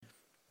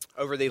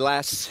Over the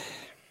last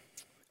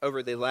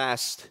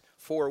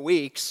 4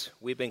 weeks,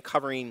 we've been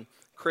covering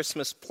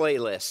Christmas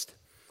playlist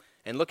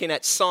and looking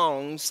at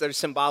songs that are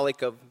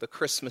symbolic of the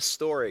Christmas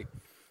story.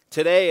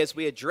 Today, as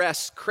we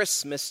address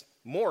Christmas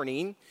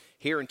morning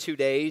here in 2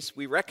 days,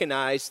 we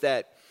recognize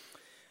that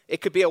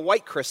it could be a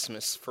white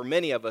Christmas for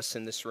many of us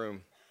in this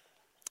room.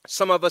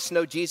 Some of us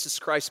know Jesus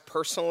Christ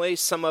personally.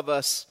 Some of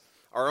us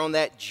are on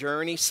that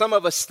journey. Some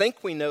of us think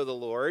we know the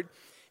Lord.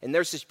 And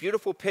there's this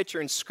beautiful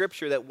picture in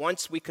Scripture that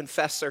once we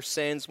confess our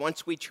sins,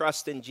 once we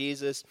trust in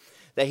Jesus,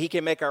 that He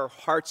can make our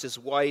hearts as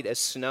white as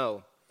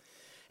snow.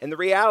 And the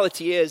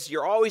reality is,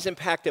 you're always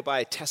impacted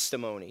by a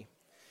testimony.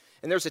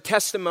 And there's a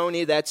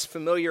testimony that's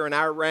familiar in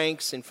our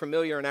ranks and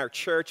familiar in our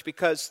church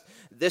because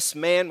this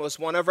man was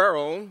one of our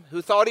own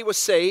who thought he was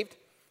saved,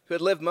 who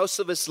had lived most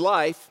of his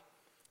life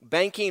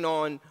banking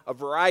on a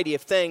variety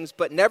of things,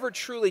 but never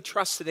truly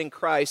trusted in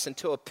Christ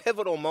until a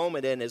pivotal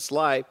moment in his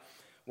life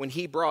when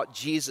he brought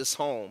Jesus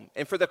home.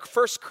 And for the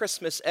first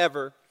Christmas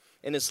ever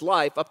in his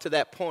life, up to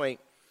that point,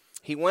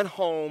 he went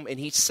home and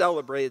he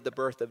celebrated the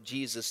birth of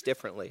Jesus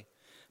differently.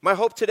 My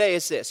hope today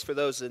is this for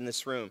those in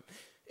this room.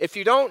 If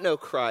you don't know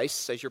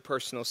Christ as your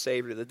personal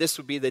Savior, that this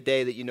would be the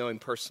day that you know Him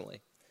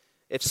personally.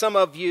 If some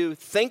of you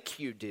think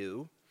you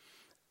do,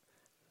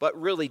 but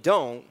really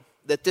don't,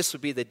 that this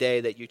would be the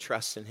day that you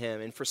trust in Him.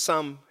 And for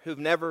some who've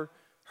never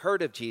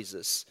heard of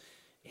Jesus,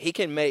 He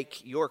can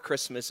make your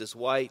Christmas as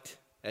white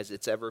as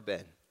it's ever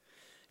been.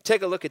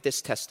 Take a look at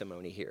this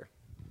testimony here.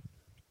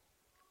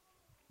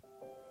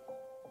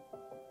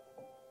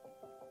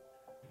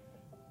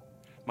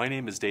 My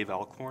name is Dave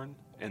Alcorn,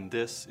 and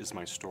this is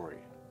my story.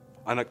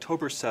 On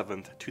October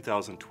 7th,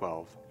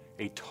 2012,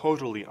 a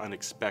totally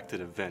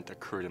unexpected event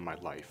occurred in my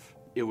life.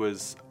 It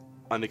was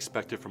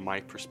unexpected from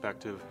my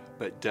perspective,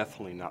 but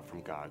definitely not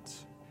from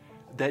God's.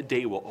 That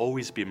day will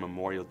always be a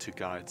memorial to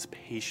God's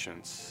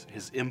patience,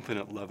 His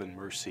infinite love and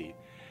mercy,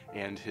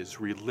 and His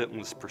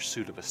relentless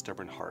pursuit of a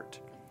stubborn heart.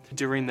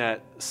 During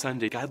that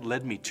Sunday, God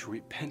led me to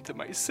repent of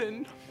my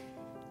sin.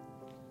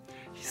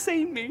 He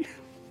saved me.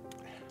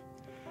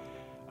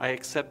 I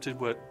accepted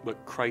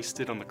what Christ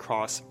did on the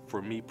cross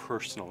for me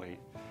personally.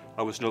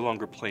 I was no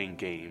longer playing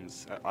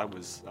games. I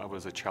was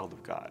a child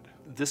of God.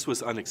 This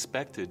was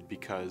unexpected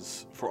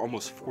because for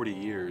almost 40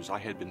 years I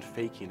had been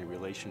faking a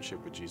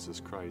relationship with Jesus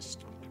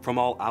Christ. From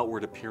all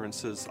outward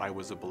appearances, I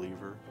was a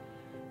believer.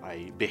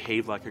 I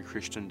behaved like a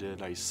Christian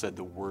did. I said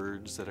the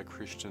words that a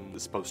Christian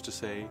is supposed to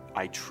say.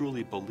 I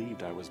truly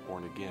believed I was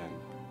born again.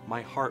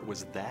 My heart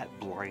was that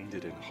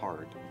blinded and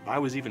hard. I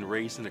was even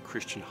raised in a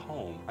Christian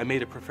home. I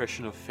made a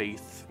profession of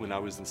faith when I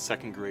was in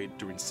second grade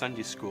during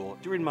Sunday school.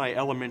 During my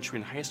elementary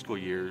and high school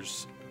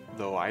years,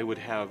 though, I would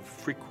have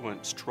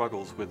frequent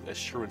struggles with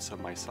assurance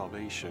of my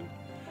salvation.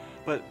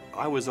 But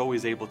I was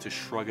always able to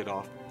shrug it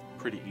off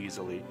pretty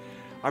easily.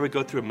 I would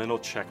go through a mental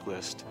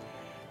checklist.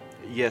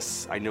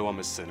 Yes, I know I'm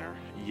a sinner.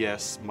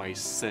 Yes, my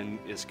sin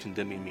is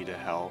condemning me to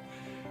hell.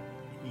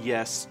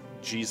 Yes,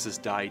 Jesus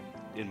died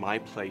in my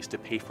place to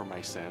pay for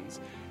my sins.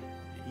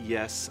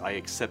 Yes, I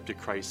accepted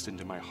Christ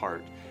into my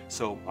heart.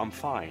 So I'm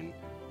fine.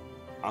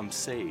 I'm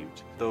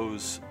saved.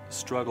 Those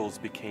struggles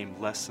became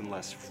less and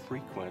less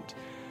frequent.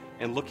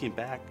 And looking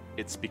back,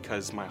 it's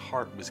because my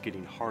heart was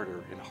getting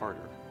harder and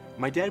harder.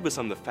 My dad was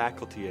on the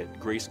faculty at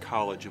Grace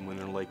College in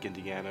Winter Lake,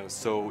 Indiana,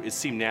 so it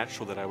seemed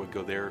natural that I would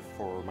go there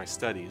for my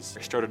studies.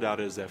 I started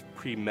out as a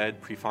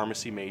pre-med,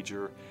 pre-pharmacy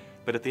major,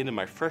 but at the end of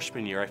my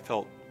freshman year, I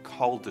felt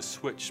called to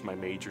switch my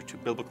major to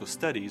biblical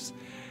studies,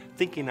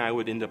 thinking I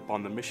would end up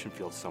on the mission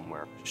field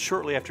somewhere.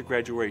 Shortly after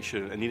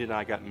graduation, Anita and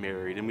I got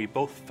married, and we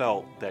both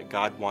felt that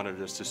God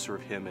wanted us to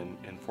serve Him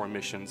in foreign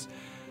missions.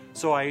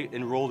 So I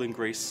enrolled in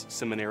Grace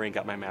Seminary and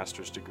got my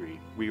master's degree.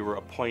 We were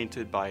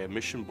appointed by a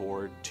mission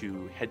board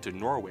to head to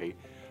Norway.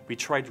 We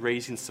tried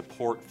raising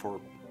support for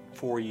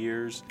 4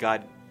 years.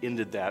 God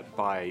ended that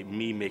by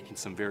me making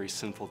some very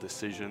sinful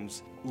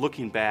decisions.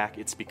 Looking back,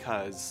 it's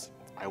because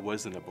I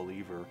wasn't a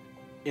believer.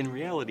 In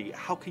reality,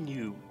 how can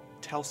you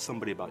tell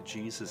somebody about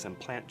Jesus and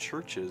plant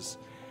churches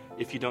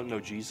if you don't know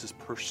Jesus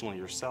personally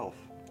yourself?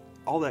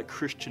 All that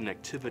Christian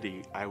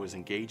activity I was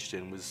engaged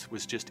in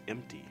was just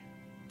empty.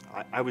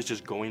 I was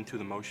just going through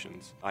the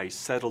motions. I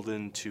settled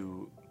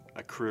into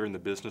a career in the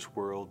business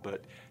world,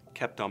 but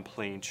kept on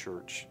playing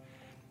church,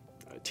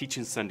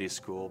 teaching Sunday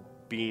school,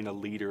 being a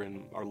leader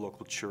in our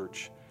local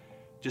church,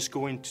 just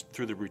going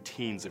through the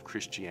routines of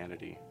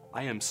Christianity.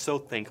 I am so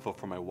thankful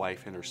for my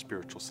wife and her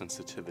spiritual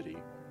sensitivity.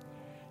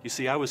 You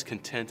see, I was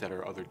content at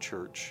our other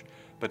church,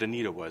 but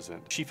Anita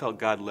wasn't. She felt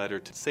God led her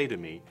to say to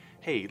me,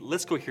 hey,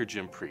 let's go hear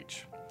Jim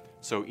preach.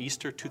 So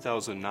Easter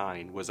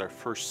 2009 was our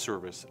first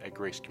service at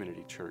Grace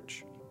Community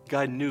Church.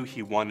 God knew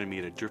He wanted me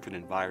in a different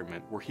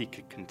environment where He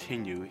could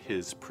continue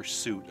His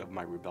pursuit of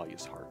my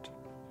rebellious heart.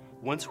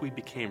 Once we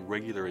became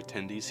regular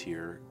attendees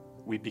here,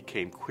 we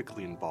became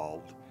quickly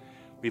involved.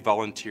 We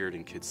volunteered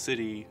in Kid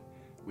City,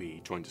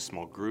 we joined a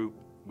small group,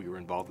 we were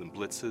involved in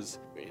blitzes.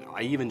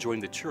 I even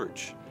joined the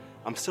church.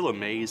 I'm still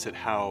amazed at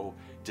how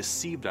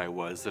deceived I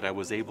was that I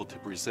was able to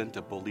present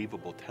a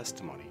believable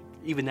testimony.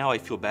 Even now I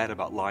feel bad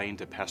about lying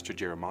to Pastor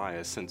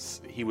Jeremiah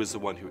since he was the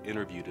one who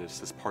interviewed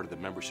us as part of the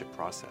membership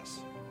process.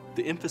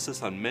 The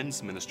emphasis on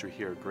men's ministry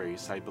here at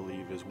Grace, I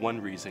believe, is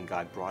one reason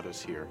God brought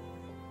us here.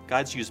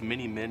 God's used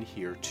many men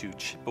here to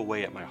chip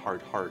away at my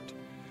hard heart,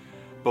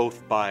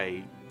 both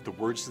by the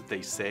words that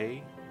they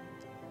say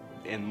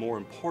and, more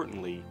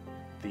importantly,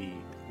 the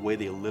way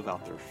they live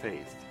out their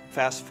faith.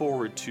 Fast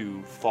forward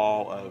to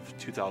fall of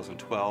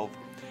 2012,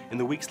 in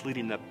the weeks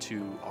leading up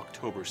to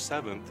October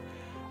 7th,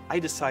 I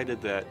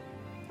decided that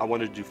I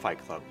wanted to do Fight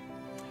Club.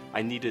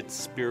 I needed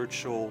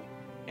spiritual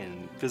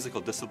and physical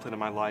discipline in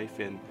my life,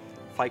 and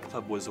Fight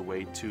Club was a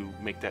way to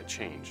make that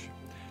change.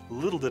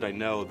 Little did I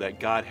know that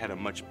God had a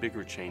much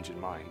bigger change in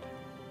mind.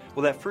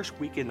 Well, that first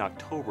week in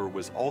October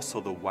was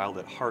also the Wild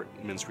at Heart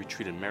Men's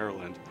Retreat in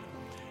Maryland.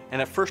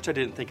 And at first I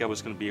didn't think I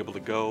was going to be able to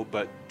go,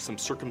 but some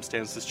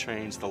circumstances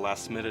changed the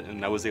last minute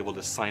and I was able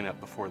to sign up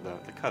before the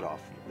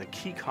cutoff. The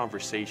key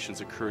conversations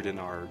occurred in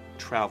our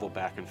travel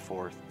back and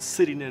forth.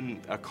 Sitting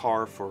in a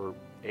car for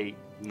 8,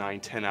 9,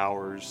 10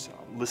 hours,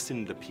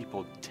 listening to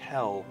people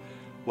tell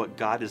what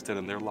God has done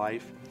in their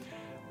life.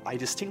 I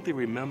distinctly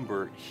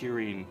remember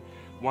hearing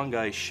one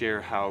guy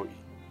share how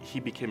he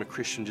became a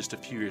Christian just a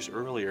few years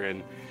earlier,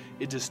 and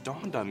it just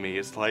dawned on me,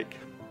 it's like,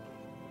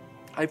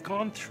 I've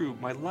gone through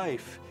my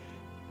life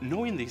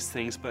knowing these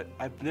things, but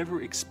I've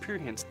never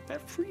experienced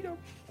that freedom.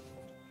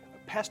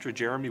 Pastor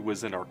Jeremy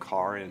was in our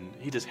car, and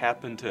he just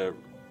happened to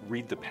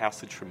read the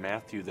passage from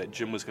Matthew that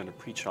Jim was going to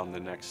preach on the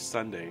next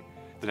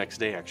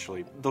day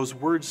actually. Those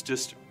words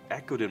just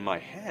echoed in my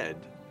head,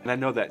 and I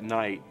know that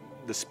night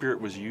the Spirit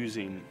was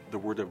using the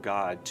Word of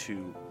God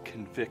to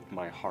convict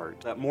my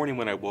heart. That morning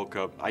when I woke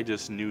up, I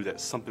just knew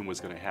that something was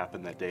going to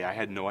happen that day. I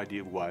had no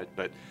idea what,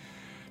 but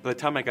by the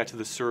time I got to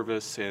the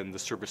service and the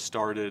service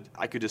started,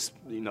 I could just,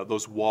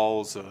 those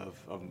walls of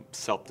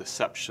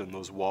self-deception,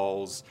 those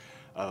walls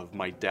of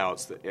my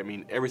doubts,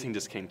 everything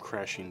just came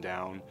crashing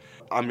down.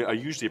 I'm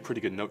usually a pretty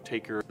good note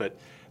taker, but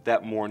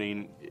that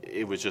morning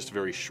it was just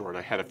very short.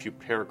 I had a few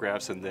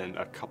paragraphs and then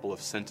a couple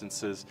of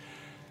sentences.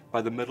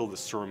 By the middle of the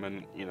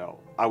sermon,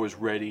 I was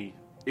ready.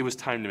 It was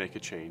time to make a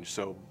change.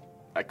 So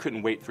I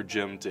couldn't wait for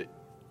Jim to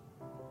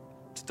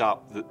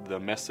stop the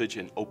message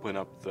and open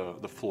up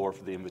the floor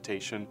for the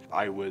invitation.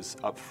 I was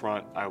up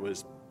front. I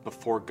was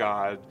before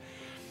God.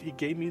 He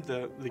gave me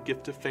the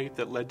gift of faith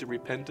that led to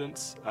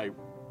repentance. I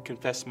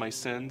confessed my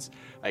sins.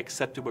 I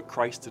accepted what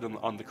Christ did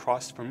on the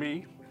cross for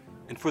me.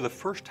 And for the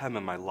first time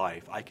in my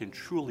life, I can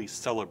truly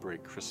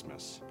celebrate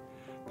Christmas.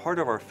 Part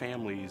of our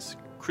family's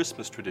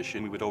Christmas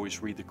tradition, we would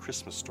always read the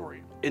Christmas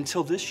story.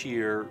 Until this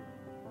year,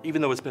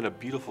 even though it's been a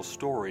beautiful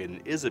story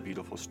and is a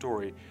beautiful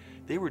story,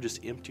 they were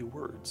just empty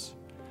words.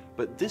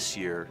 But this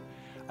year,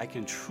 I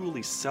can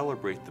truly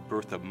celebrate the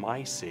birth of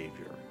my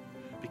Savior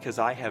because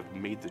I have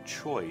made the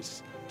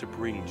choice to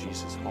bring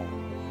Jesus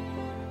home.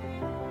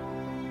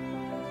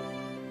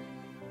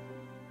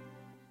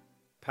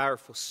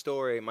 Powerful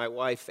story. My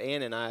wife,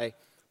 Ann, and I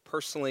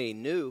personally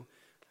knew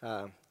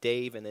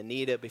Dave and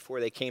Anita before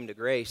they came to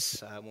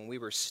Grace. When we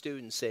were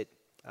students at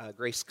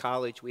Grace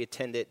College, we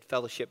attended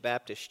Fellowship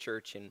Baptist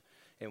Church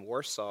in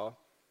Warsaw,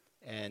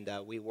 and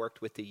we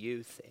worked with the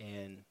youth,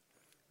 and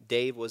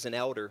Dave was an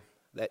elder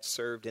that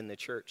served in the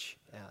church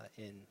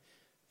in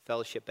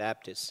Fellowship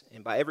Baptist.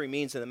 And by every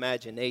means of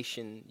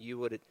imagination, you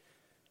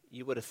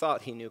would have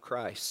thought he knew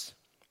Christ.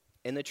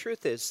 And the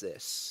truth is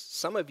this: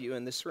 some of you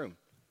in this room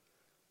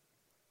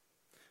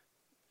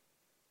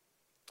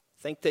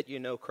think that you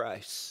know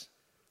Christ.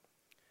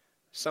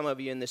 Some of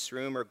you in this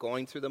room are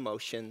going through the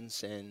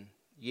motions, and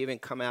you even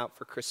come out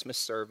for Christmas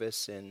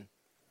service, and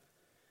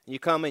you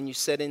come and you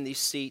sit in these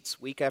seats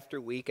week after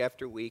week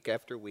after week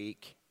after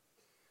week,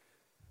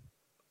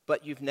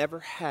 but you've never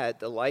had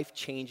the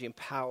life-changing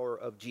power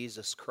of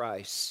Jesus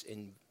Christ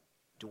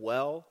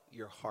indwell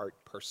your heart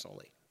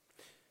personally.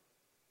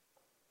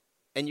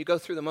 And you go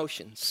through the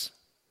motions.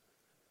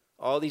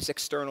 All these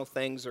external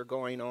things are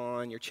going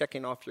on. You're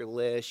checking off your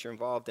list. You're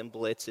involved in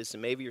blitzes,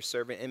 and maybe you're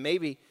serving, and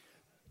maybe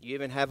you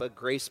even have a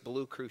Grace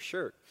Blue Crew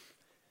shirt.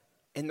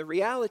 And the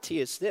reality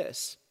is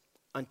this: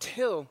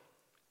 until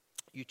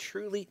you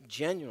truly,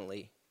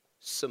 genuinely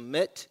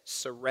submit,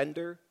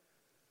 surrender,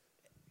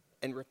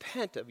 and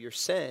repent of your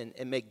sin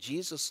and make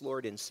Jesus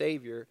Lord and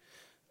Savior,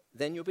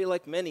 then you'll be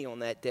like many on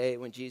that day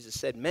when Jesus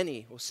said,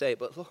 many will say,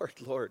 but Lord,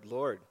 Lord,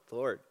 Lord,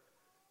 Lord,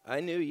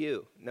 I knew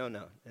you. No,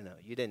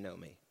 you didn't know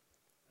me.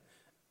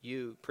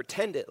 You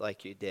pretended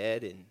like you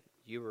did, and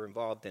you were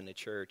involved in the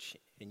church,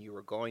 and you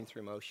were going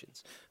through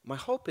motions. My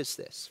hope is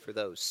this for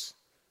those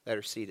that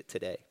are seated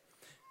today,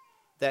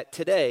 that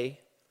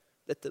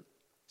the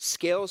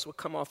scales would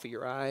come off of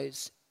your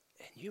eyes,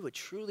 and you would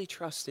truly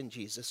trust in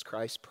Jesus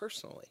Christ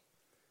personally.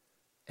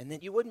 And then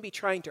you wouldn't be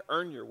trying to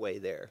earn your way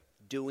there,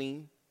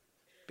 doing,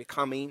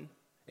 becoming,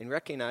 and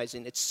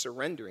recognizing it's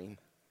surrendering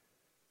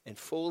and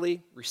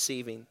fully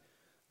receiving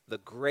the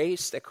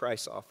grace that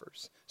Christ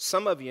offers.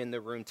 Some of you in the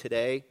room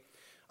today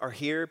are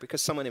here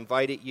because someone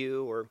invited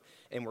you,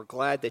 and we're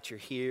glad that you're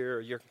here,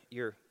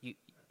 or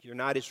you're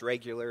not as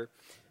regular.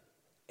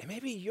 And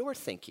maybe you're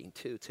thinking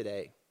too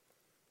today,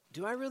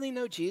 do I really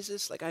know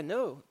Jesus? Like, I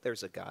know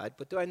there's a God,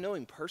 but do I know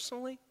him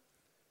personally?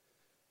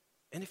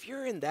 And if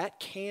you're in that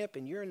camp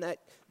and you're in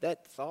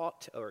that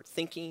thought or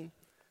thinking,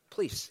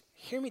 please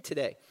hear me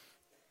today.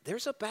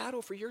 There's a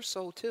battle for your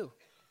soul too.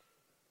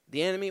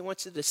 The enemy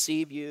wants to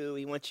deceive you.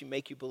 He wants to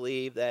make you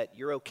believe that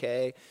you're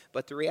okay.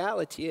 But the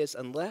reality is,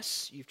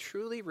 unless you've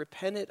truly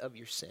repented of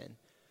your sin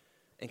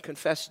and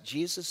confessed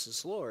Jesus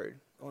as Lord,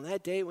 on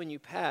that day when you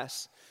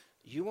pass,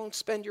 you won't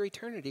spend your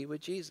eternity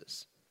with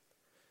Jesus.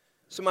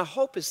 So my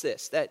hope is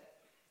this, that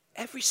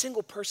every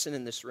single person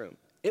in this room,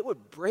 it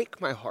would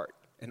break my heart,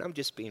 and I'm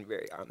just being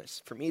very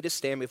honest, for me to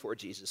stand before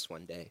Jesus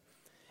one day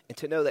and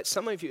to know that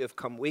some of you have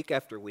come week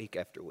after week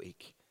after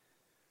week,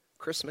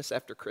 Christmas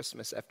after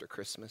Christmas after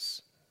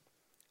Christmas,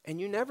 and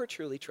you never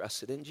truly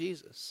trusted in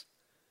Jesus.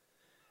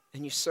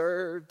 And you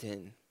served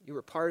and you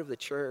were part of the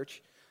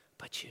church,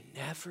 but you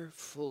never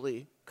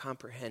fully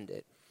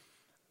comprehended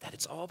that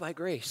it's all by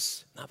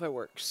grace, not by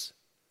works,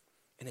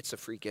 and it's a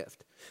free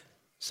gift.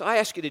 So I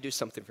ask you to do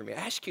something for me. I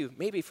ask you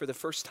maybe for the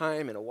first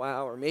time in a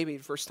while, or maybe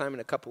the first time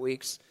in a couple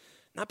weeks,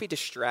 not be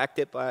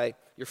distracted by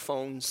your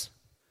phones,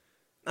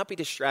 not be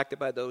distracted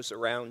by those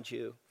around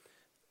you.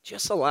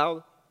 Just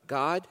allow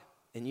God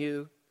and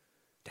you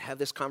to have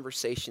this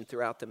conversation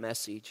throughout the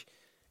message.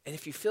 And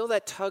if you feel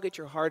that tug at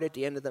your heart at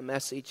the end of the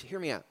message, hear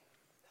me out.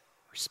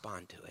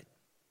 Respond to it.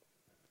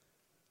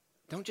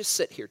 Don't just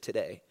sit here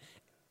today.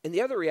 And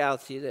the other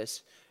reality is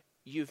this.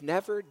 You've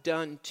never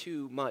done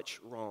too much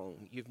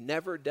wrong. You've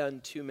never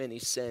done too many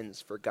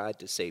sins for God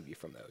to save you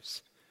from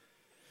those.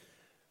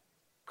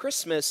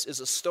 Christmas is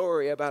a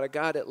story about a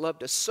God that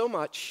loved us so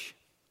much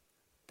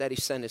that he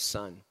sent his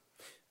son.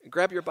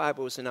 Grab your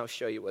Bibles and I'll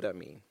show you what I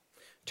mean.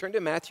 Turn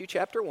to Matthew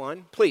chapter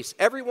 1. Please,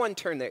 everyone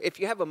turn there. If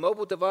you have a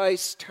mobile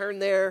device, turn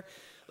there.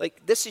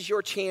 Like, this is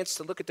your chance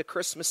to look at the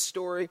Christmas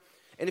story.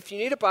 And if you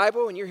need a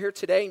Bible and you're here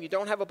today and you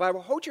don't have a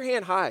Bible, hold your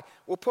hand high.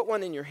 We'll put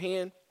one in your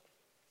hand.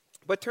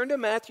 But turn to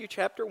Matthew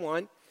chapter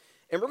 1,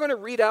 and we're going to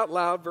read out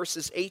loud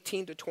verses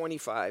 18 to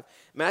 25.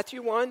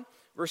 Matthew 1,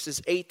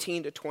 verses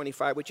 18 to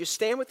 25. Would you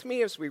stand with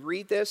me as we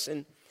read this?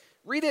 And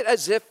read it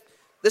as if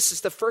this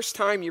is the first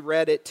time you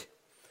read it.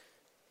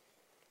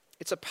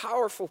 It's a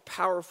powerful,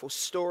 powerful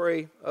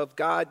story of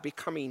God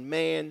becoming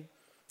man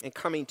and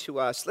coming to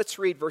us. Let's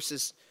read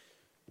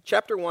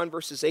chapter 1,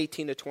 verses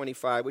 18 to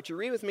 25. Would you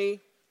read with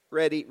me?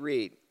 Ready,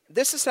 read.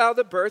 This is how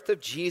the birth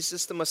of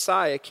Jesus the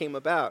Messiah came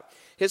about.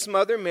 His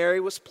mother Mary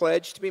was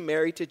pledged to be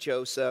married to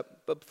Joseph,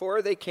 but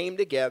before they came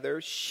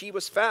together, she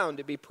was found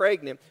to be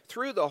pregnant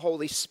through the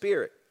Holy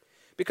Spirit.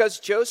 Because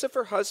Joseph,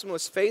 her husband,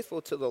 was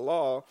faithful to the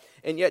law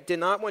and yet did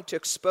not want to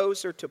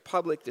expose her to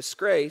public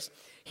disgrace,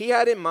 he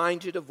had in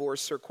mind to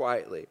divorce her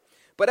quietly.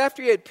 But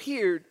after he had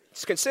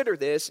consider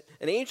this,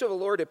 an angel of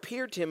the Lord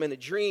appeared to him in a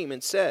dream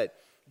and said,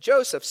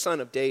 Joseph,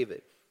 son of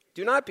David,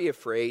 do not be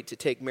afraid to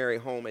take Mary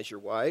home as your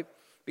wife,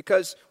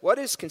 because what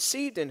is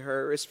conceived in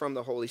her is from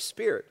the Holy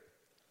Spirit.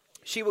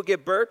 She will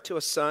give birth to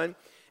a son,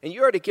 and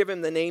you are to give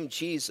him the name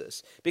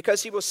Jesus,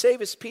 because he will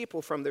save his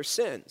people from their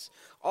sins.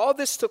 All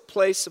this took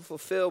place to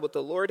fulfill what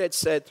the Lord had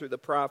said through the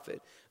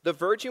prophet. The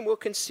virgin will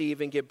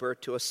conceive and give birth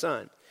to a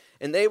son,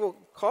 and they will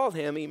call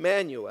him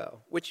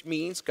Emmanuel, which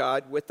means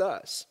God with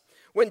us.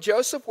 When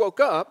Joseph woke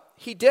up,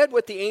 he did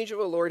what the angel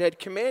of the Lord had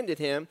commanded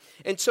him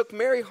and took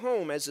Mary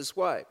home as his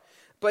wife.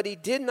 But he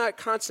did not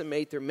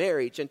consummate their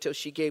marriage until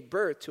she gave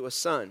birth to a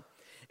son,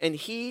 and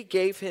he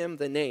gave him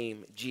the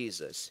name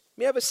Jesus.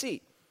 May I have a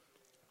seat?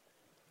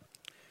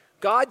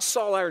 God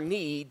saw our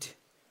need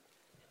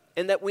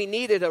and that we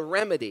needed a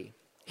remedy.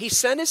 He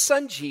sent his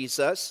son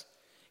Jesus.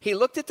 He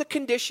looked at the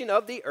condition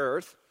of the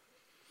earth,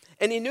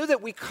 and he knew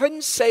that we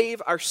couldn't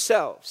save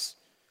ourselves.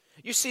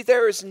 You see,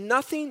 there is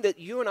nothing that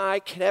you and I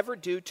can ever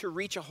do to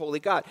reach a holy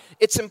God.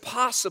 It's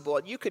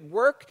impossible. You could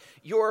work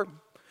your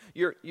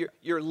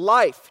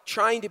life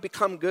trying to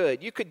become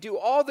good. You could do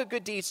all the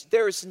good deeds.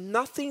 There is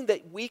nothing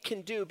that we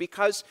can do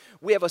because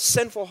we have a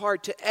sinful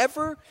heart to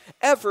ever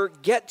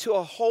get to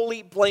a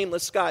holy,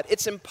 blameless God.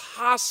 It's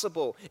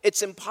impossible.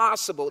 It's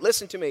impossible.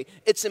 Listen to me.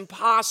 It's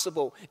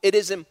impossible. It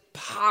is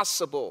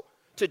impossible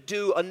to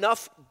do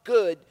enough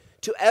good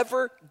to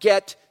ever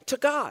get to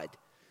God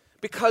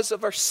because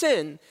of our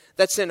sin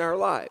that's in our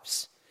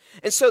lives.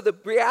 And so the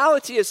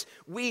reality is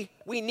we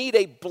need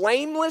a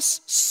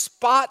blameless,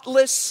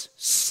 spotless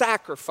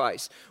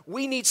sacrifice.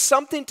 We need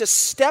something to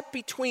step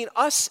between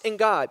us and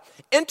God.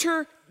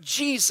 Enter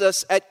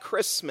Jesus at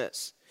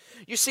Christmas.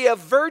 You see, a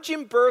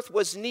virgin birth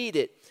was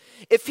needed.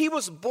 If he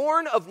was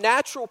born of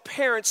natural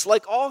parents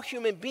like all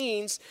human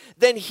beings,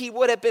 then he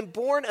would have been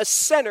born a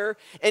sinner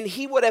and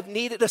he would have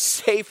needed a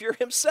Savior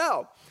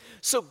himself.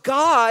 So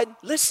God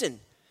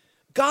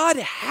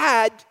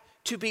had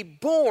to be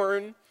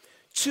born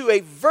to a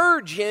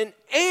virgin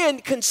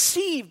and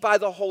conceived by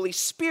the Holy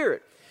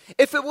Spirit.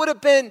 If it would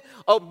have been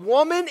a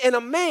woman and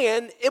a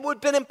man, it would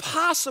have been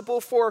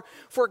impossible for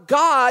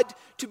God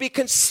to be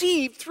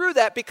conceived through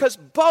that because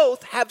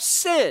both have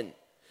sin.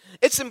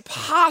 It's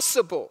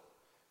impossible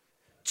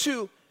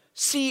to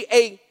see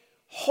a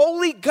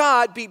holy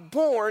God be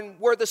born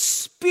where the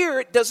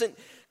Spirit doesn't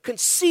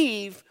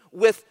conceive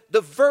with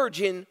the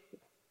virgin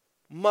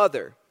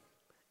mother.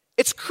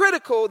 It's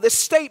critical, this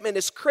statement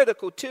is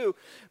critical too,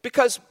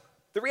 because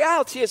the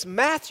reality is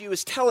Matthew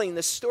is telling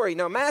this story.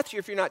 Now Matthew,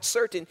 if you're not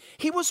certain,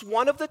 he was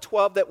one of the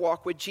 12 that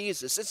walked with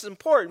Jesus. It's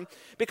important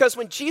because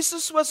when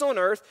Jesus was on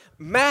earth,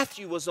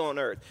 Matthew was on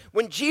earth.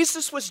 When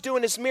Jesus was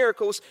doing his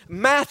miracles,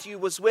 Matthew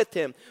was with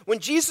him. When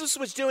Jesus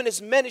was doing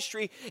his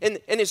ministry in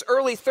his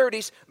early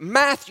 30s,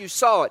 Matthew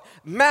saw it.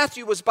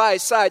 Matthew was by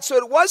his side. So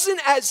it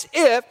wasn't as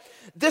if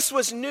this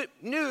was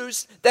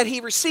news that he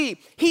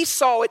received. He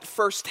saw it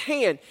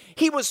firsthand.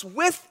 He was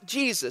with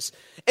Jesus.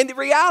 And the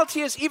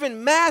reality is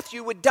even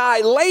Matthew would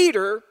die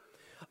later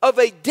of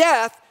a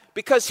death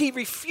because he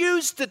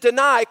refused to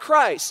deny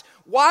Christ.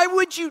 Why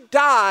would you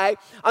die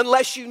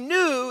unless you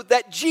knew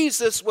that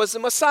Jesus was the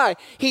Messiah?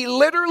 He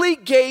literally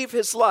gave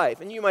his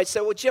life. And you might say,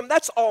 well, Jim,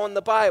 that's all in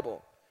the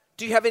Bible.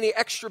 Do you have any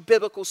extra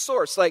biblical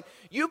source? Like,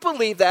 you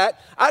believe that.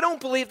 I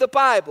don't believe the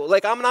Bible.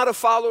 Like, I'm not a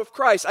follower of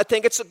Christ. I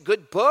think it's a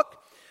good book,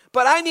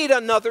 but I need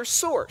another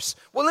source.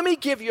 Well, let me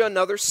give you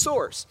another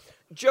source.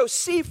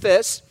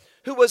 Josephus,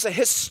 who was a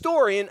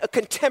historian, a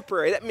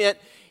contemporary, that meant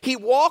he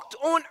walked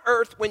on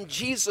earth when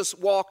Jesus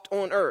walked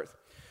on earth.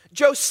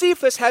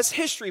 Josephus has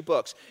history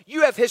books.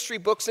 You have history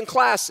books in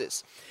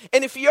classes.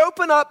 And if you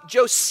open up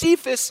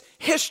Josephus'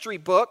 history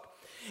book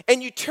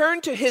and you turn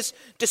to his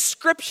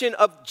description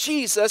of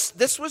Jesus,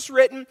 this was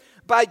written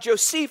by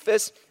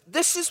Josephus.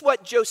 This is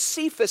what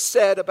Josephus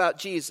said about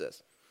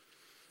Jesus.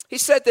 He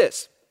said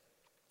this: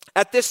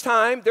 at this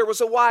time there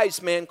was a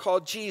wise man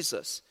called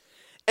Jesus,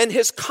 and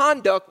his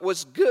conduct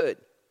was good,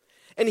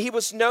 and he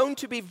was known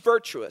to be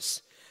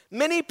virtuous.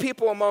 Many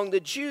people among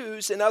the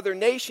Jews and other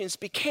nations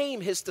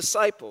became his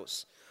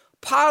disciples.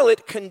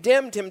 Pilate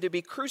condemned him to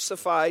be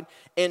crucified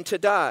and to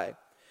die.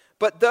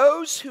 But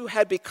those who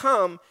had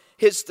become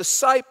his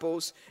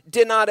disciples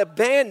did not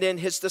abandon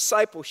his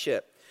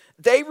discipleship.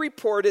 They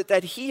reported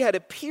that he had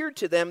appeared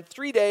to them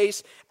 3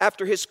 days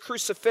after his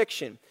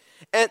crucifixion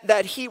and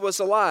that he was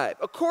alive.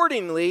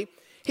 Accordingly,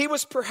 he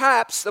was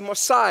perhaps the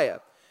Messiah,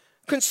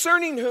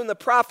 concerning whom the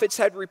prophets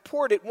had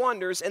reported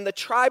wonders, and the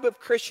tribe of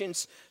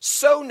Christians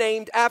so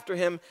named after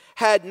him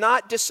had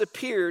not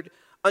disappeared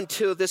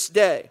until this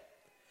day.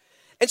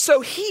 And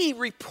so he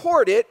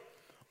reported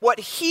what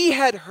he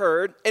had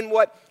heard and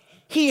what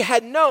he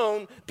had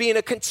known, being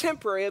a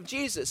contemporary of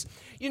Jesus.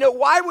 You know,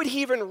 why would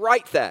he even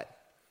write that?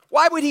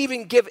 Why would he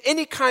even give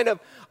any kind of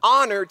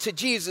honor to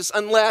Jesus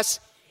unless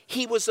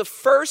he was a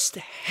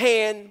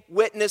first-hand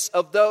witness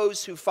of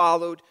those who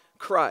followed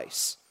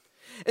Christ?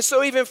 And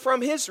so even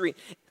from history,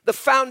 the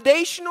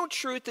foundational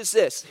truth is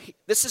this.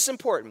 This is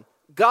important.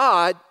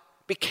 God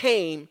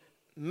became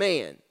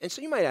man. And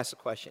so you might ask the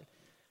question,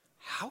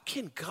 how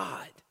can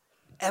God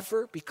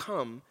ever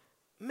become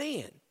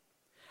man?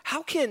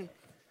 How can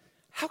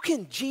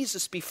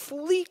Jesus be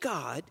fully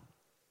God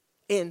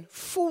and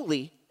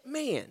fully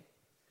man?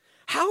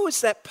 How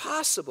is that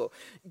possible?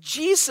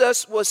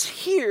 Jesus was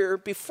here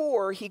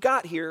before he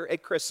got here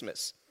at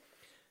Christmas.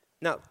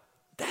 Now,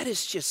 that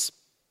is just,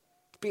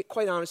 to be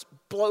quite honest,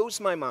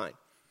 blows my mind.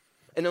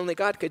 And only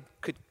God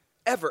could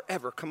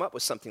ever come up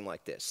with something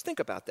like this. Think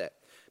about that.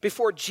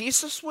 Before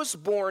Jesus was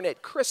born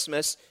at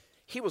Christmas,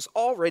 he was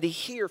already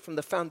here from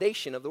the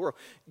foundation of the world.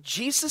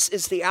 Jesus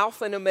is the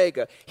Alpha and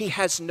Omega. He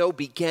has no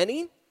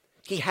beginning.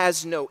 He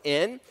has no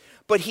end.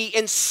 But he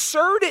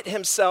inserted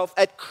himself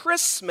at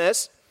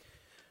Christmas,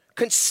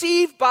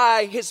 conceived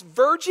by his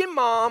virgin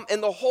mom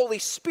and the Holy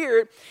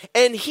Spirit,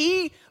 and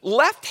he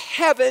left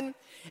heaven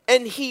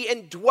and he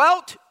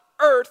indwelt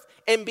earth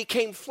and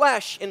became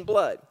flesh and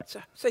blood.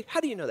 So say,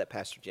 how do you know that,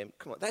 Pastor Jim?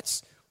 Come on,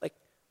 that's like,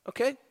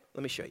 okay,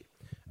 let me show you.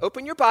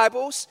 Open your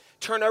Bibles,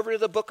 turn over to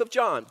the book of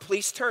John.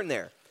 Please turn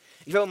there.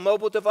 If you have a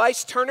mobile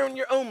device, turn on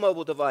your own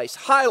mobile device.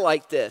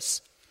 Highlight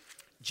this.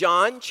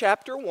 John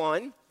chapter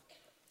 1.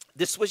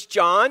 This was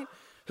John,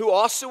 who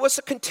also was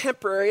a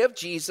contemporary of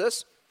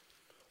Jesus.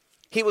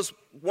 He was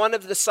one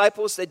of the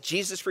disciples that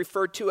Jesus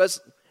referred to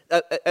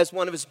as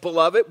one of his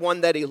beloved,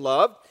 one that he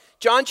loved.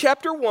 John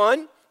chapter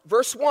 1,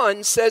 verse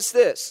 1 says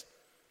this: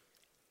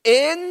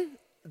 in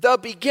the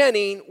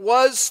beginning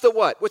was the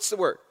what? What's the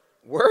word?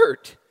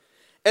 Word.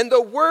 And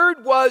the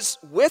Word was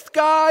with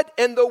God,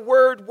 and the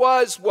Word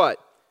was what?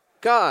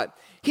 God.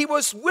 He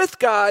was with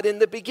God in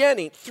the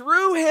beginning.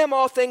 Through him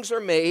all things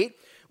are made.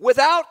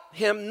 Without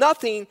him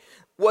nothing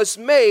was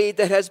made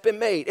that has been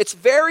made. It's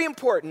very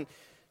important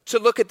to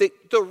look at the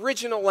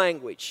original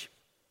language.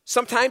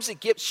 Sometimes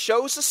it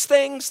shows us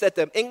things that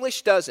the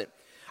English doesn't.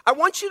 I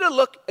want you to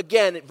look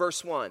again at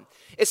verse 1.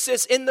 It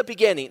says, in the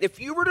beginning. If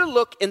you were to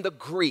look in the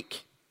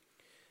Greek,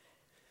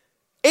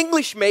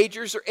 English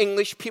majors or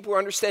English, people who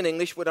understand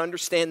English would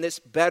understand this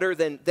better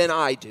than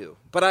I do.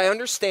 But I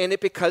understand it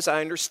because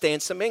I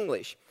understand some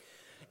English.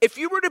 If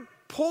you were to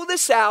pull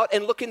this out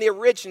and look in the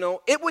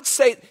original, it would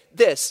say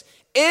this: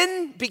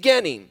 in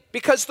beginning,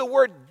 because the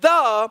word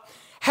the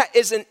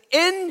is an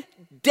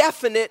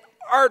indefinite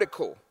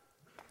article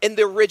in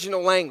the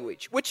original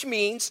language, which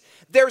means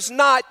there's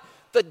not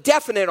the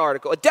definite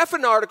article. A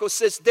definite article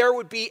says there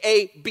would be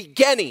a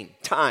beginning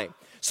time.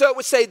 So it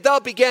would say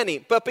the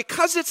beginning. But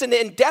because it's an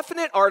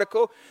indefinite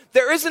article,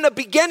 there isn't a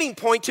beginning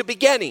point to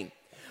beginning.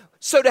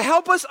 So to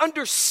help us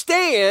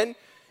understand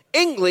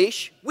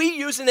English, we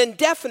use an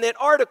indefinite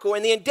article.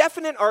 And the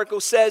indefinite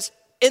article says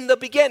in the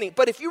beginning.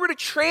 But if you were to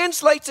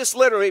translate this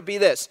literally, it'd be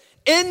this.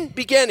 In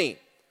beginning.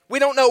 We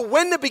don't know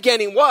when the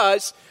beginning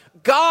was.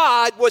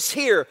 God was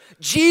here.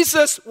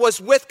 Jesus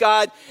was with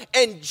God.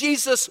 And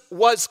Jesus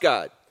was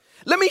God.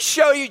 Let me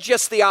show you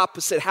just the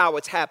opposite how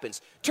it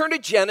happens. Turn to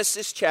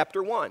Genesis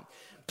chapter 1.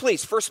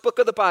 Please, first book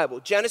of the Bible,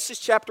 Genesis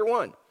chapter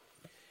 1.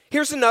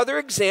 Here's another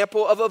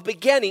example of a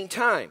beginning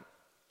time.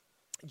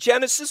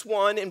 Genesis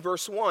 1 and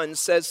verse 1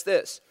 says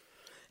this.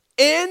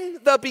 In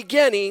the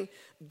beginning,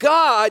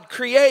 God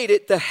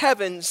created the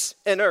heavens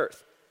and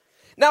earth.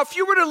 Now, if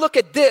you were to look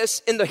at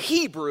this in the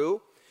Hebrew,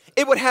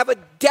 it would have a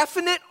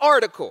definite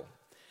article.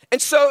 And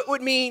so it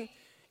would mean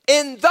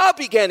in the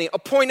beginning, a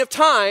point of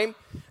time,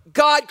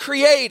 God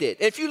created.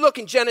 And if you look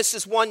in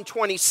Genesis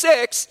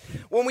 1:26,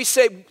 when we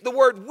say the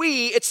word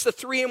we, it's the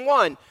 3 in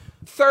 1.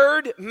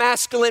 Third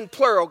masculine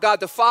plural.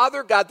 God the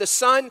Father, God the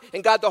Son,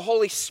 and God the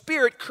Holy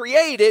Spirit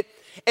created,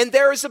 and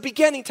there is a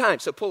beginning time.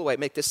 So pull away,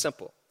 make this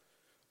simple.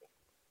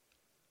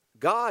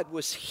 God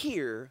was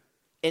here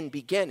in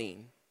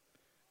beginning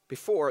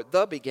before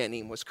the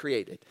beginning was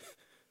created.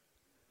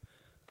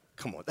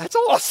 Come on, that's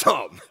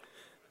awesome.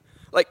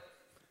 Like,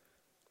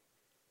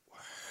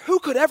 who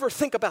could ever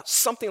think about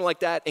something like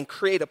that and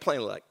create a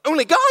plan like that?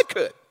 Only God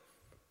could.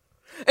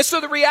 And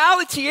so the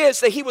reality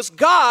is that he was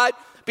God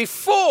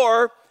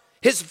before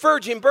his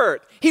virgin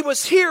birth. He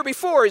was here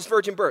before his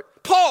virgin birth.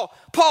 Paul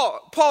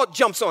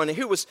jumps on it,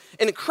 who was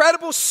an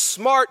incredible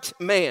smart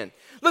man.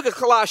 Look at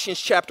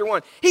Colossians chapter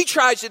 1. He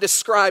tries to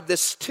describe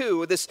this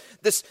too,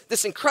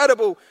 this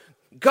incredible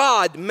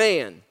God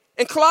man.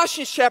 In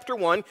Colossians chapter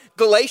 1,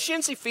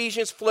 Galatians,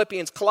 Ephesians,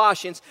 Philippians,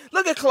 Colossians.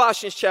 Look at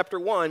Colossians chapter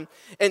 1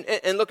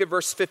 and look at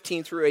verse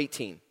 15 through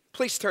 18.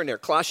 Please turn there.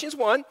 Colossians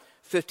 1,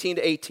 15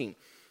 to 18.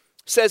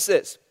 Says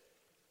this.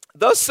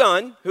 The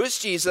Son, who is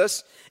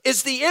Jesus,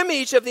 is the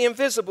image of the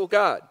invisible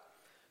God,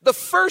 the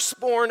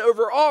firstborn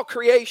over all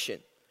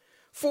creation.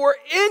 For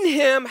in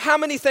him, how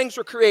many things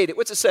were created?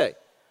 What's it say?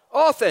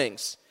 All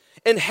things.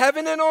 In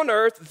heaven and on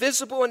earth,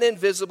 visible and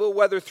invisible,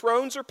 whether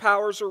thrones or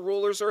powers or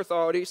rulers or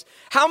authorities.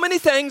 How many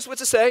things,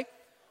 what's it say?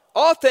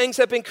 All things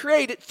have been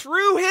created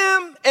through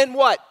him and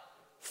what?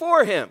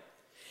 For him.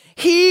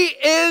 He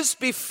is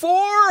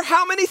before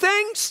how many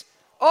things?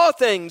 All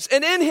things.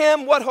 And in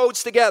him, what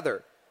holds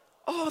together?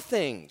 All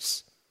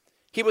things.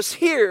 He was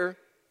here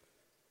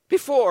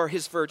before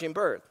his virgin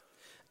birth.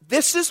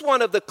 This is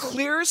one of the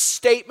clearest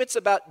statements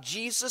about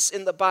Jesus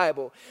in the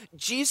Bible.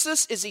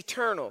 Jesus is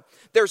eternal.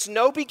 There's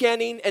no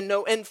beginning and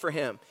no end for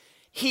him.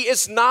 He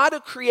is not a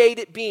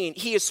created being.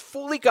 He is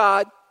fully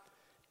God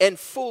and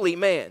fully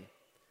man.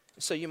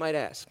 So you might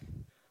ask,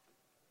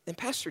 and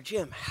Pastor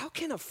Jim, how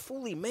can a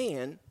fully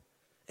man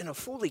and a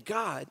fully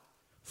God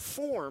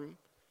form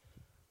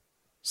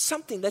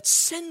something that's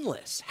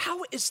sinless?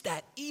 How is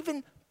that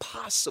even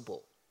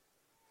possible?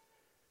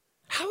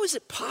 How is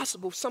it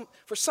possible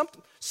for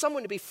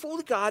someone to be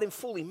fully God and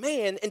fully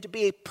man and to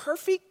be a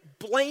perfect,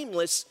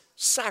 blameless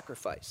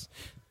sacrifice?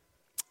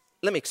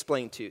 Let me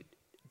explain to you.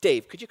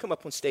 Dave, could you come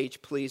up on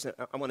stage, please?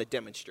 I want to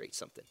demonstrate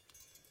something.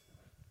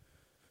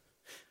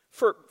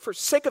 For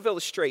sake of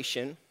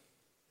illustration,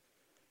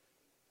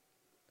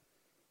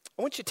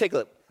 I want you to take a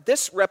look.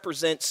 This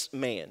represents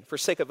man, for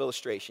sake of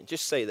illustration.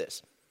 Just say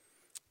this.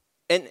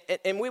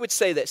 And we would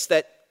say this,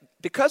 that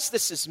because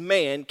this is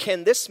man,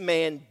 can this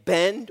man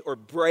bend or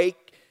break?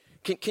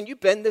 Can you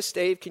bend this,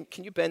 Dave?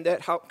 Can you bend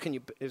that? How can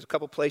you? There's a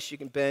couple places you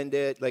can bend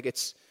it. Like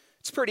it's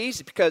pretty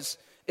easy because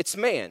it's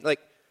man. Like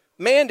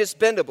man is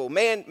bendable.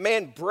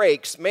 Man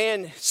breaks.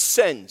 Man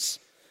sins.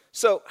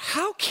 So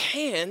how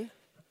can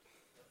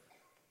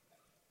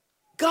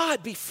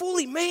God be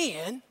fully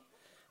man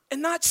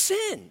and not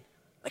sin?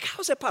 Like how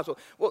is that possible?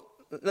 Well,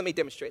 let me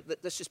demonstrate.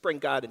 Let's just bring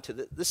God into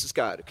this is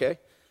God, okay?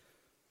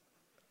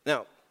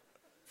 Now,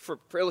 for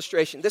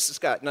illustration, this is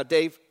God. Now,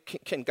 Dave,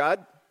 can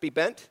God be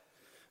bent?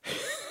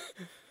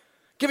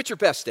 Give it your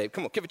best, Dave.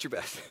 Come on, give it your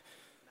best.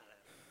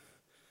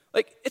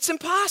 Like, it's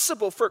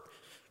impossible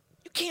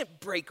you can't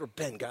break or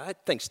bend God.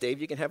 Thanks,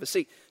 Dave. You can have a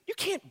seat. You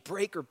can't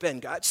break or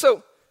bend God.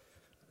 So,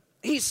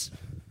 he's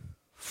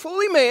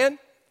fully man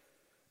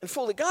and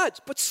fully God.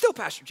 But still,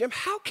 Pastor Jim,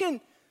 how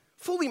can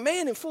fully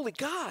man and fully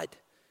God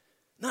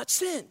not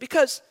sin?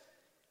 Because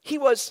he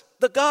was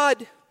the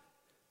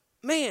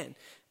God-man.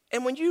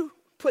 And when you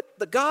put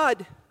the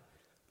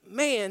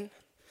God-man,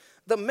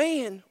 the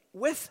man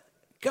with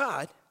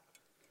God,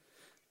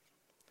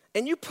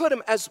 and you put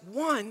them as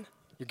one,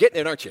 you're getting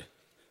it, aren't you?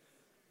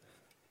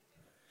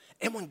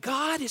 And when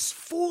God is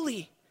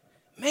fully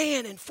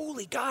man and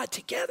fully God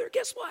together,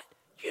 guess what?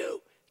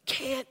 You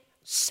can't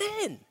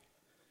sin.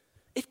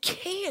 It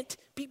can't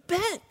be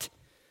bent.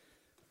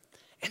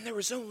 And there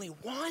was only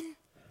one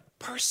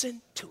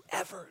person to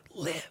ever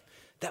live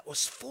that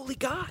was fully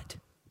God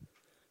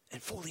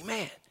and fully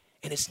man.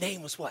 And his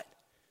name was what?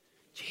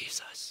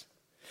 Jesus.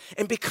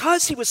 And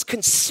because he was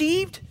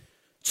conceived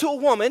to a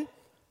woman,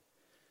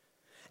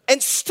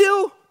 and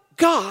still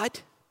God,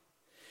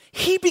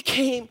 he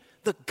became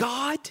the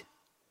God-man.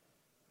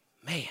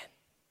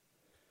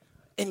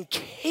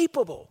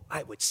 Incapable,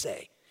 I would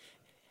say.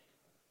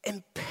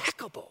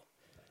 Impeccable.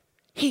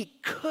 He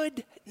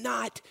could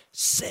not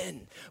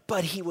sin,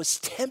 but he was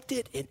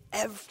tempted in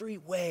every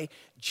way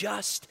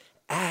just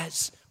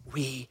as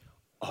we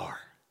are.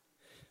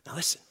 Now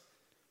listen,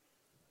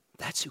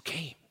 that's who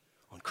came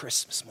on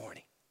Christmas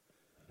morning.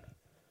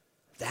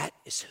 That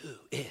is who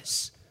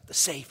is the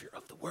Savior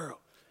of the world.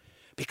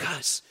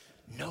 Because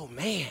no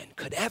man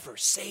could ever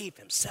save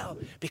himself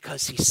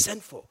because he's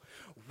sinful.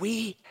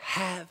 We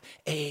have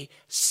a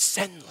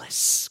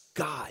sinless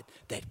God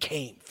that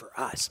came for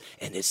us.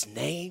 And his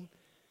name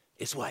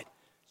is what?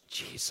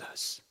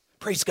 Jesus.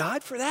 Praise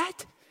God for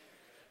that.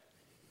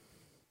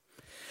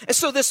 And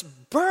so this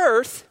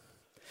birth,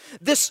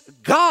 this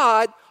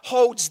God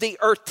holds the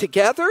earth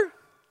together.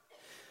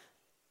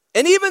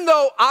 And even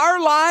though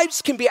our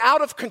lives can be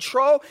out of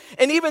control,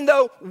 and even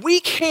though we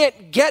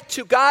can't get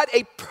to God,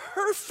 a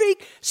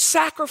perfect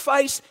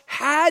sacrifice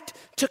had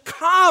to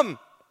come.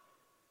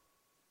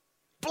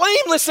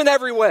 Blameless in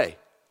every way.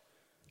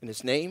 And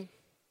his name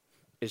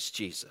is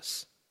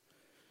Jesus.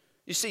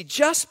 You see,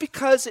 just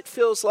because it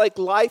feels like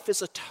life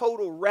is a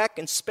total wreck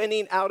and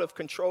spinning out of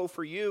control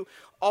for you,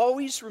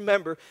 always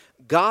remember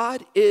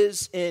God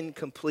is in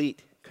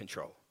complete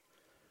control.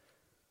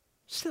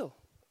 Still,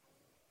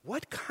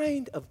 what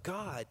kind of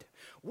God,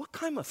 what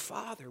kind of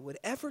father would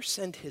ever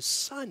send his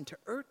son to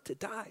earth to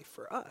die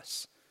for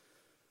us?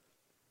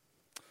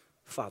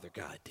 Father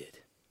God did.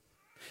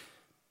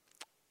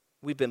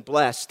 We've been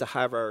blessed to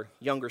have our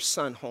younger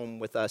son home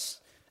with us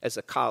as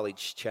a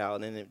college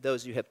child. And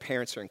those of you who have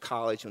parents who are in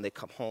college, when they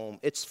come home,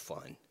 it's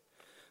fun.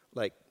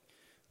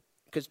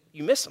 Because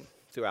you miss them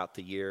throughout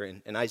the year.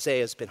 And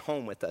Isaiah's been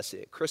home with us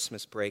at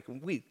Christmas break.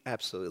 And we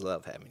absolutely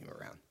love having him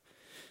around.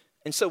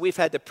 And so we've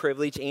had the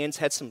privilege. Ann's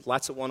had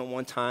lots of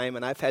one-on-one time,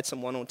 and I've had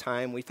some one-on-one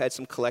time. We've had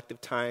some collective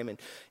time, and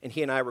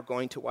he and I were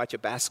going to watch a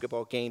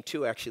basketball game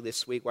too, actually,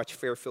 this week, watch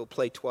Fairfield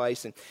play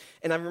twice.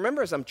 And I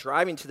remember as I'm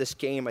driving to this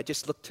game, I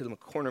just looked to the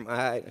corner of my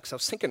eye, because I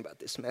was thinking about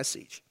this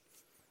message.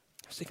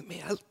 I was thinking,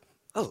 man,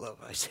 I love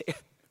Isaiah.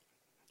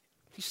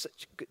 He's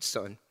such a good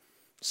son.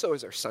 So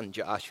is our son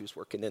Josh, who's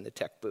working in the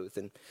tech booth.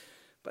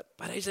 But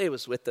Isaiah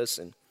was with us,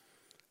 and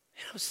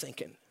I was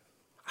thinking,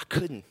 I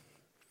couldn't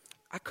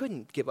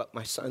give up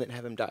my son and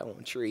have him die on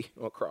a tree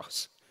or a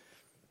cross.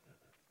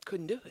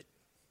 Couldn't do it.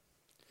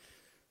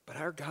 But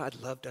our God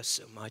loved us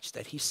so much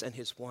that he sent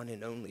his one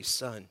and only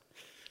son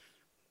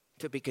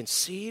to be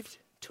conceived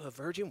to a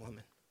virgin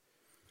woman,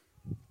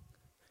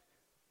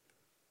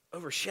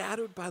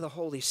 overshadowed by the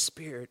Holy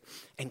Spirit,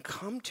 and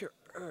come to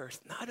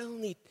earth not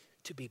only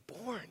to be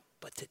born,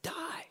 but to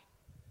die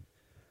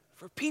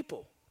for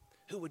people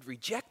who would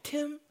reject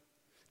him,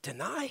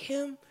 deny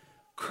him,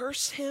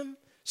 curse him,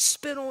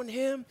 spit on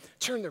him,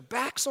 turn their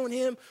backs on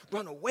him,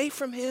 run away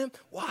from him.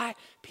 Why?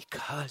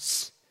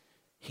 Because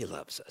he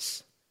loves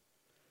us.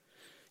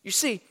 You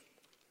see,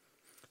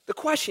 the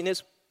question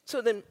is,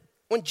 so then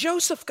when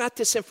Joseph got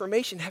this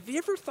information, have you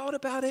ever thought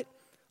about it?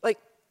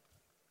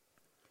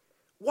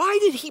 Why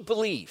did he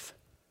believe?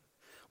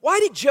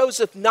 Why did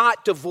Joseph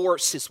not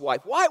divorce his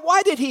wife?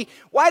 Why did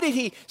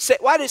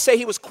it say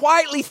he was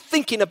quietly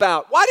thinking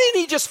about? Why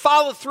didn't he just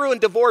follow through and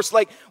divorce?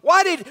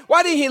 Why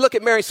didn't he look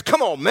at Mary and say,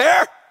 come on,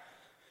 Mary?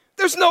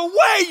 There's no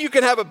way you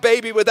can have a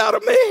baby without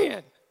a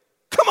man.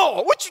 Come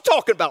on, what you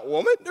talking about,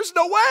 woman? There's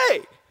no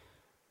way.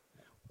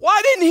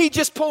 Why didn't he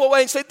just pull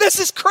away and say, this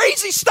is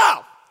crazy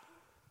stuff?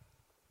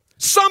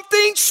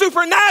 Something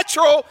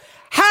supernatural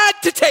had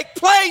to take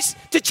place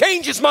to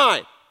change his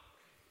mind.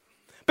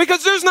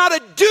 Because there's not a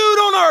dude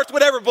on earth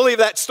would ever believe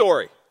that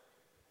story.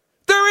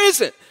 There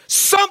isn't.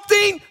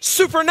 Something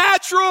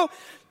supernatural,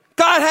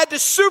 God had to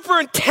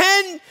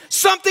superintend,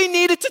 something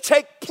needed to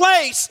take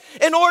place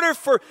in order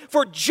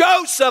for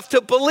Joseph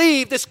to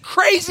believe this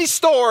crazy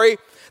story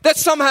that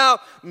somehow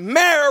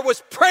Mary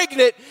was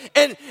pregnant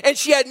and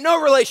she had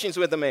no relations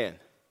with a man.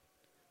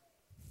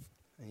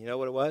 And you know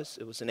what it was?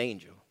 It was an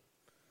angel.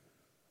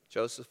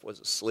 Joseph was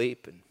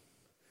asleep, and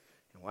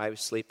while he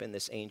was sleeping,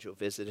 this angel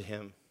visited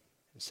him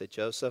and said,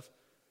 Joseph,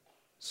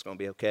 it's going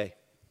to be okay.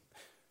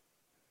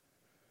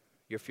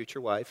 Your future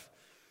wife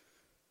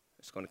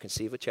is going to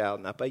conceive a child,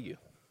 not by you,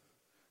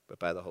 but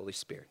by the Holy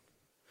Spirit.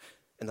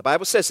 And the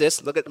Bible says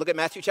this. Look at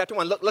Matthew chapter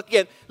 1. Look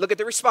again. Look at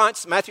the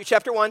response. Matthew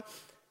chapter 1.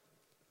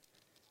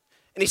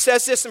 And he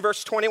says this in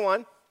verse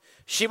 21.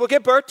 She will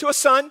give birth to a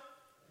son,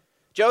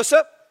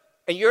 Joseph,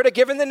 and you're to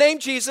give him the name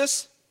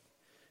Jesus,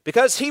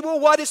 because he will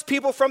what his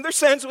people from their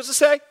sins, what's it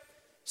say?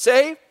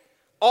 Save.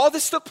 All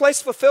this took place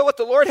to fulfill what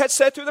the Lord had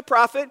said through the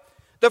prophet.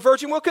 The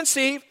virgin will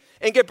conceive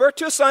and give birth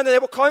to a son, and they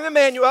will call him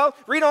Emmanuel.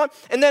 Read on.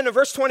 And then in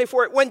verse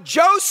 24, when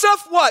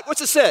Joseph, what? What's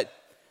it said?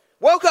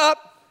 Woke up,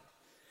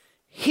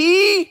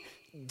 he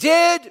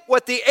did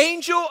what the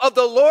angel of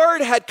the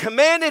Lord had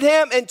commanded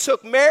him and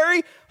took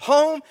Mary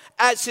home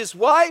as his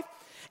wife.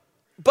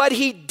 But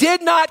he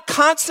did not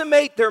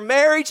consummate their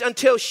marriage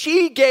until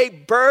she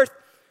gave birth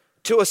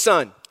to a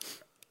son.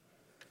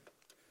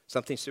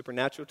 Something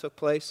supernatural took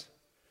place.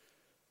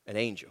 An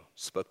angel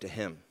spoke to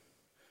him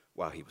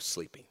while he was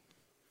sleeping.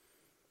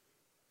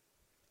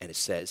 And it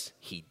says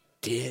he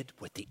did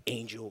what the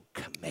angel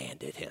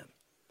commanded him.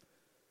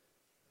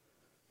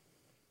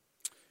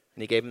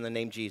 And he gave him the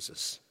name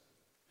Jesus.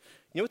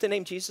 You know what the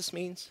name Jesus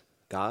means?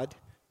 God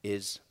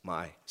is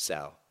my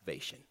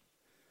salvation.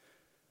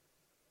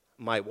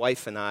 My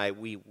wife and I,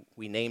 we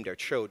named our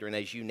children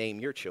as you name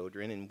your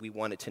children, and we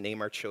wanted to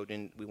name our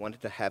children, we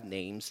wanted to have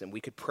names, and we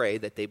could pray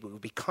that they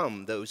would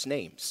become those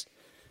names.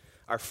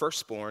 Our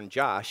firstborn,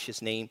 Josh,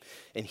 his name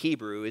in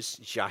Hebrew is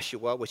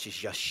Joshua, which is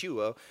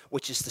Yeshua,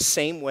 which is the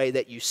same way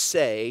that you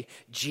say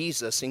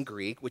Jesus in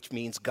Greek, which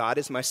means God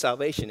is my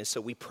salvation. And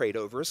so we prayed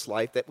over his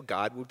life that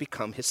God would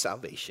become his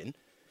salvation.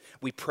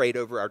 We prayed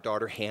over our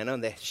daughter Hannah,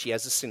 and that she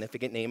has a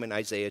significant name in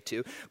Isaiah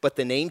too. But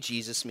the name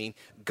Jesus means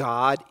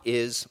God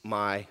is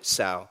my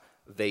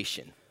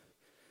salvation.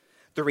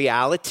 The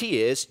reality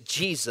is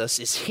Jesus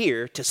is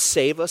here to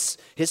save us,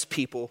 his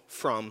people,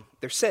 from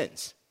their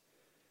sins.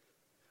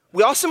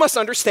 We also must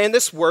understand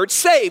this word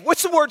save.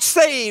 What's the word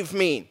save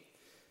mean?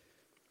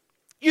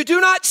 You do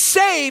not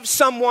save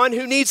someone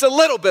who needs a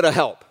little bit of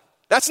help.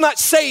 That's not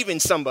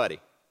saving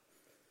somebody.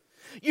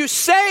 You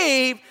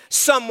save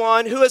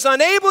someone who is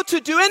unable to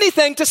do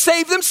anything to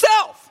save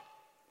themselves.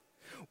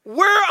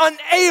 We're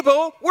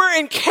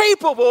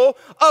incapable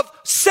of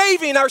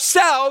saving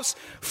ourselves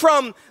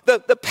from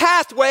the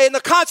pathway and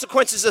the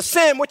consequences of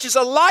sin, which is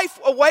a life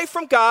away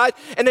from God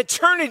and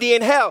eternity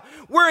in hell.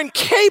 We're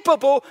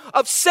incapable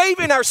of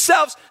saving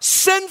ourselves.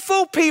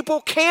 Sinful people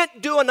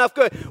can't do enough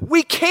good.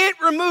 We can't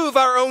remove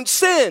our own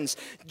sins.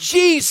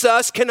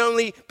 Jesus can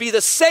only be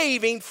the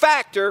saving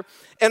factor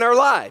in our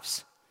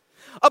lives.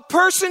 A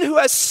person who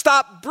has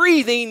stopped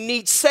breathing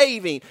needs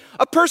saving.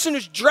 A person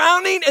who's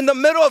drowning in the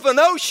middle of an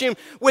ocean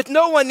with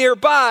no one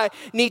nearby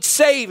needs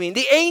saving.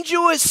 The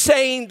angel is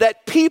saying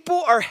that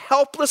people are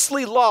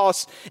helplessly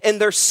lost in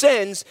their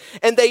sins,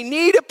 and they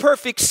need a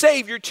perfect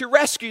Savior to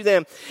rescue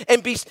them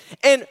and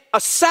a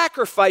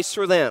sacrifice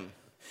for them.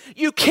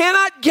 You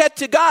cannot get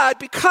to God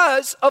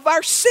because of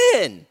our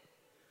sin.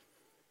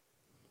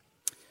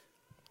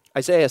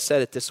 Isaiah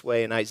said it this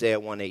way in Isaiah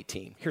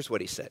 1:18. Here's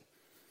what he said.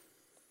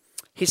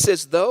 He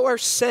says, though our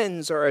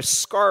sins are as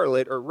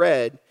scarlet or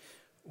red,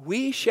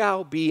 we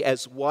shall be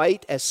as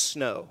white as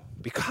snow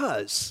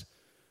because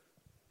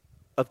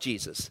of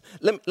Jesus.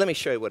 Let me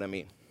show you what I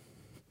mean.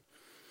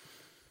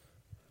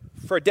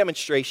 For a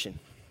demonstration,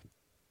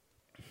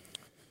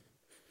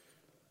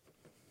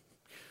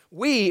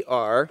 we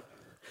are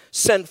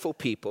sinful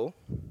people.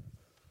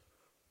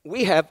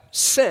 We have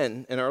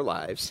sin in our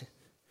lives.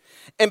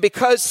 And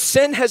because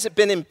sin has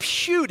been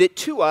imputed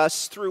to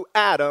us through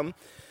Adam,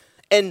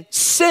 and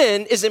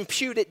sin is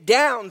imputed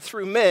down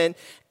through men,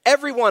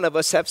 every one of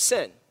us have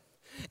sin.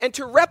 And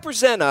to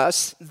represent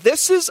us,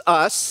 this is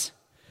us,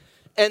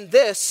 and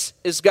this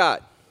is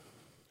God.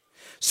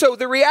 So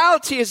the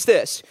reality is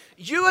this.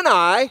 You and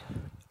I,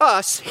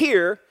 us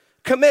here,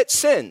 commit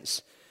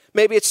sins.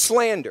 Maybe it's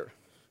slander.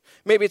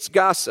 Maybe it's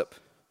gossip.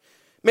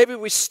 Maybe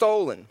we've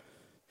stolen.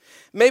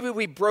 Maybe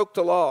we broke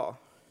the law.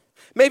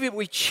 Maybe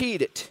we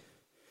cheated.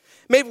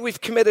 Maybe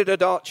we've committed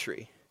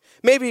adultery.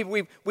 Maybe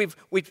we've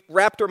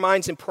wrapped our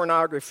minds in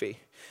pornography.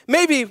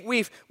 Maybe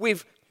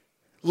we've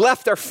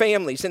left our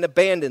families and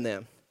abandoned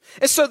them.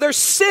 And so there's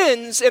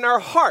sins in our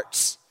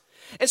hearts.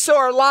 And so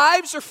our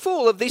lives are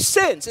full of these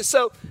sins. And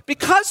so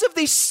because of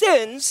these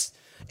sins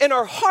in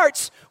our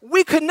hearts,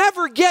 we could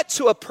never get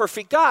to a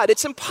perfect God.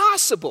 It's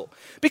impossible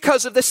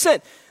because of the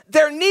sin.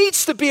 There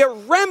needs to be a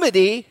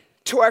remedy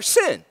to our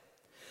sin.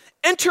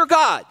 Enter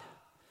God,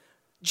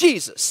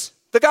 Jesus,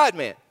 the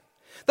God-man.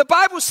 The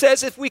Bible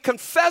says if we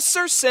confess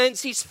our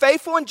sins, he's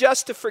faithful and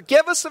just to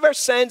forgive us of our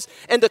sins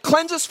and to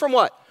cleanse us from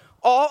what?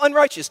 All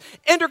unrighteousness.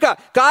 Enter God.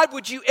 God,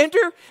 would you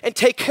enter and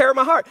take care of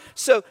my heart?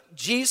 So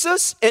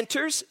Jesus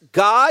enters,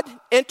 God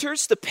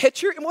enters the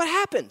picture, and what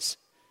happens?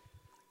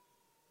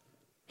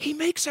 He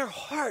makes our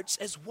hearts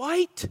as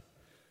white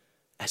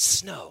as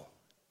snow.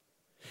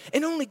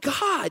 And only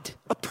God,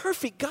 a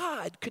perfect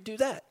God, could do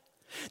that.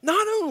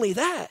 Not only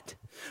that,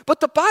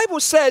 but the Bible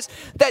says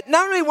that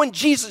not only when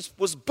Jesus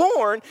was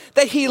born,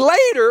 that he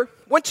later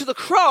went to the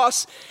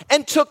cross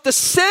and took the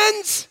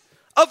sins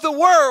of the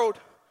world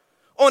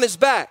on his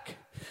back.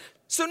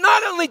 So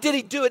not only did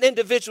he do it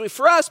individually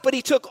for us, but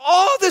he took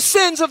all the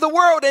sins of the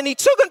world and he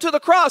took them to the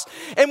cross.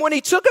 And when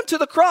he took them to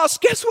the cross,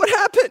 guess what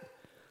happened?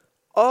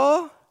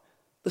 All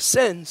the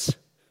sins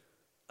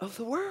of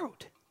the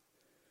world.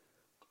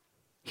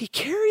 He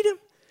carried them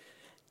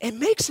and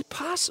makes it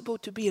possible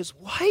to be as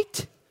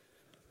white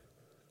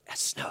as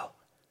snow.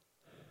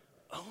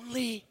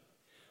 Only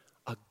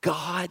a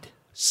God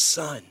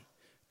Son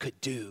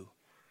could do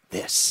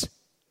this.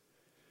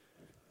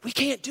 We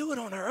can't do it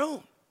on our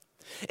own.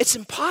 It's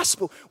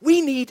impossible.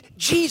 We need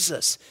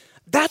Jesus.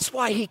 That's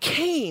why he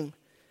came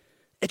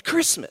at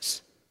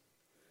Christmas.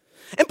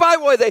 And by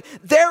the way,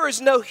 there is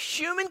no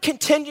human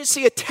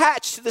contingency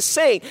attached to the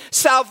saying.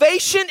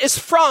 Salvation is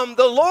from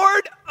the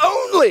Lord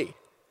only.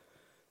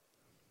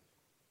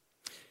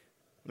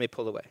 Let me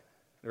pull away.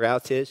 The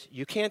reality is,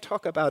 you can't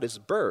talk about his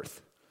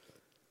birth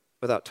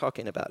without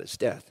talking about his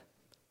death.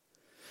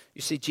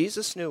 You see,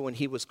 Jesus knew when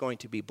he was going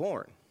to be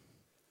born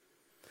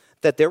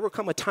that there would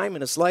come a time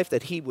in his life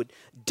that he would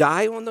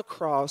die on the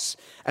cross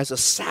as a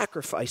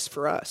sacrifice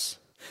for us.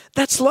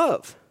 That's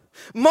love.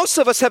 Most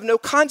of us have no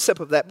concept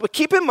of that. But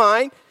keep in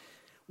mind,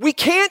 we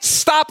can't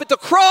stop at the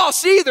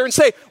cross either and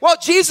say, well,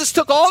 Jesus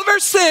took all of our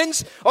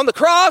sins on the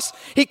cross.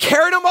 He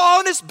carried them all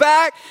on his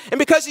back. And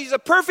because he's a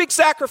perfect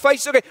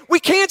sacrifice, okay,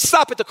 we can't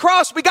stop at the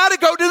cross. We got to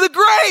go to the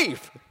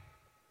grave.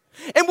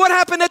 And what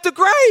happened at the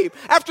grave?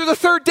 After the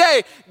third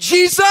day,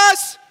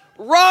 Jesus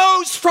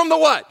rose from the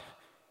what?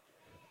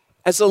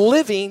 As a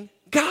living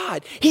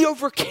God. He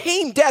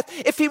overcame death.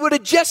 If he would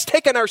have just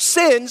taken our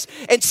sins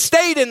and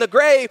stayed in the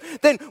grave,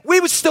 then we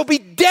would still be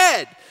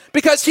dead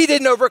because he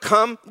didn't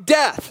overcome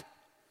death.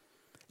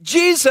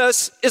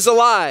 Jesus is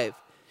alive.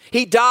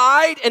 He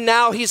died and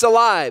now he's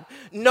alive.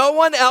 No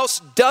one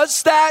else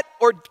does that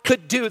or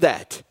could do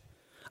that.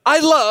 I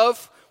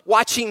love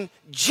watching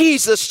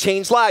Jesus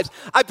change lives.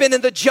 I've been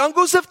in the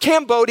jungles of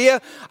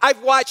Cambodia.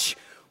 I've watched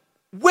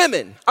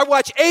women. I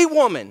watched a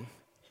woman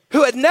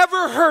who had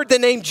never heard the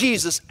name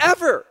Jesus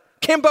ever,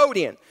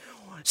 Cambodian,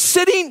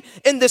 sitting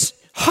in this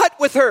hut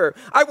with her.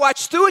 I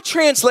watched through a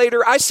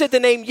translator. I said the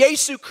name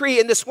Yesu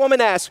Cree, and this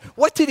woman asked,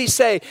 what did he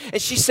say?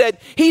 And she said,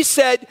 he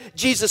said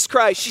Jesus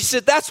Christ. She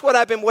said, that's what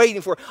I've been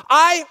waiting for.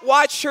 I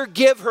watched her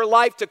give her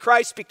life to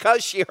Christ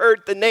because she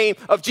heard the name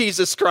of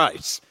Jesus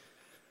Christ.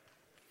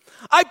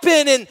 I've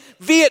been in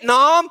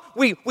Vietnam.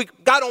 We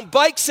got on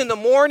bikes in the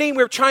morning.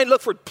 We were trying to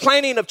look for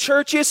planting of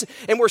churches,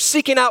 and we're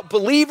seeking out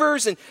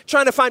believers and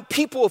trying to find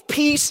people of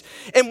peace.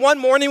 And one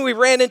morning we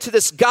ran into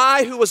this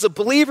guy who was a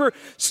believer,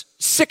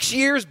 6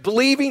 years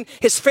believing.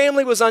 His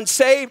family was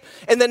unsaved.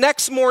 And the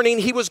next morning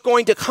he was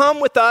going to come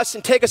with us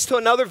and take us to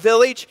another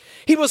village.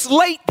 He was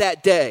late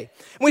that day.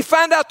 And we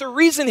found out the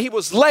reason he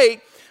was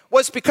late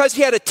was because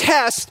he had a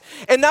test,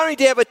 and not only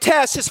did he have a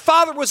test, his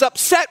father was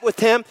upset with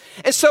him,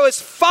 and so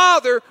his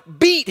father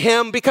beat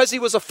him because he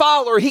was a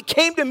follower. He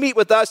came to meet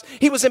with us.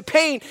 He was in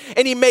pain,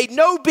 and he made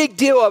no big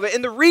deal of it.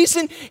 And the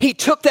reason he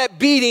took that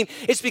beating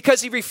is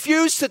because he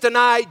refused to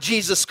deny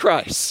Jesus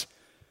Christ.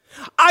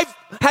 I've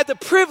had the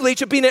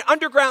privilege of being in an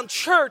underground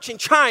church in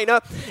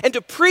China and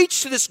to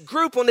preach to this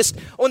group on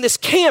this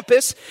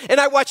campus. And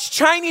I watched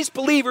Chinese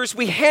believers.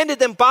 We handed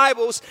them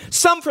Bibles,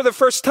 some for the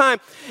first time,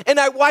 and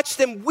I watched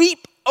them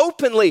weep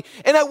openly.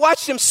 And I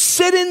watched them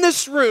sit in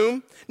this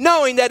room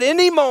knowing that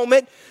any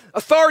moment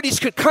authorities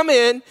could come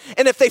in,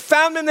 and if they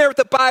found them there with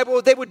the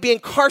Bible, they would be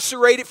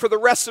incarcerated for the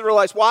rest of their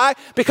lives. Why?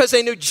 Because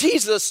they knew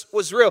Jesus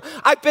was real.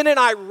 I've been in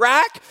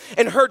Iraq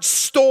and heard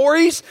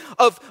stories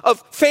of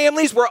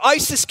families where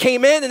ISIS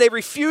came in and they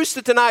refused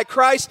to deny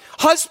Christ.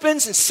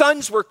 Husbands and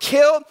sons were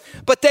killed,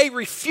 but they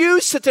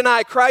refused to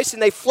deny Christ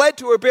and they fled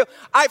to Erbil.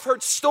 I've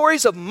heard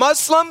stories of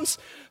Muslims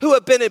who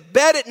have been in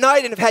bed at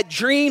night and have had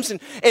dreams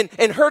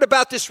and heard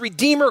about this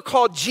Redeemer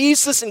called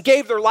Jesus and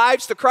gave their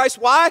lives to Christ.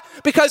 Why?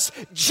 Because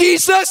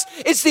Jesus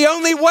is the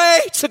only way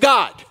to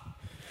God.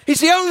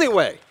 He's the only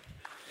way.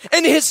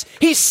 And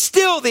he's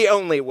still the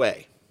only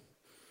way.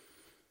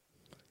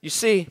 You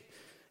see,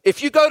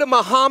 if you go to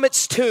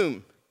Muhammad's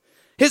tomb,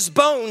 his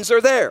bones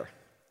are there.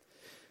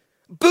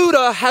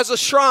 Buddha has a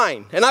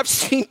shrine, and I've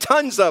seen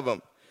tons of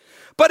them.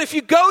 But if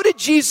you go to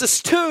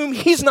Jesus' tomb,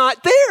 he's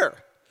not there.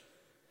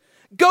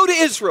 Go to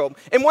Israel.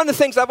 And one of the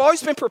things I've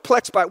always been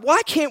perplexed by,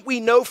 why can't we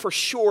know for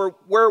sure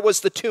where was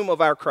the tomb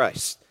of our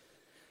Christ?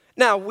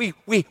 Now, we're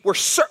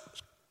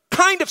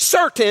kind of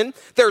certain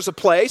there's a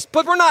place,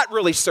 but we're not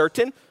really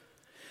certain.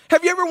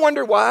 Have you ever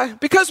wondered why?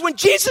 Because when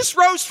Jesus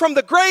rose from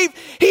the grave,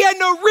 he had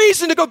no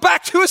reason to go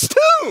back to his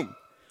tomb.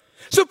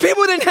 So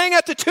people didn't hang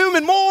at the tomb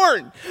and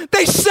mourn.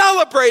 They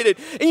celebrated.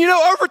 And you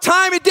know, over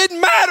time, it didn't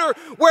matter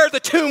where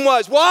the tomb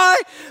was. Why?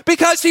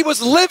 Because he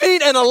was living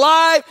and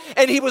alive,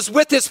 and he was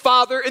with his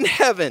Father in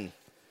heaven.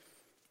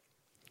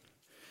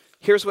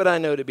 Here's what I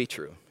know to be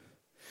true.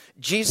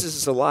 Jesus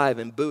is alive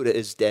and Buddha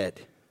is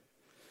dead.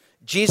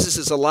 Jesus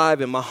is alive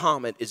and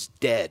Muhammad is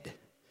dead.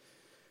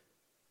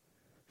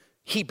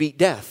 He beat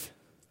death.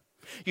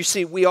 You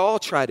see, we all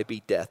try to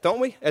beat death, don't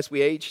we? As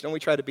we age, don't we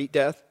try to beat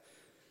death?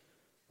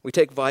 We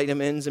take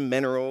vitamins and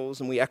minerals,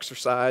 and we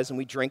exercise, and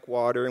we drink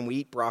water, and we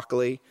eat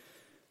broccoli.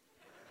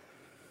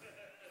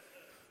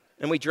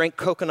 And we drink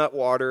coconut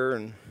water,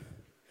 and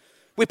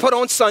we put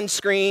on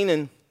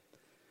sunscreen.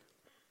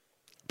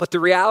 But the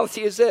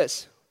reality is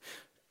this.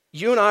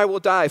 You and I will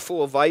die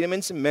full of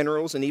vitamins and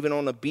minerals, and even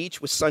on the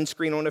beach with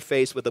sunscreen on our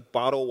face with a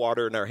bottle of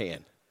water in our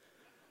hand.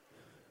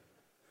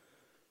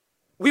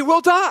 We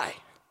will die.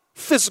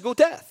 Physical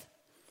death.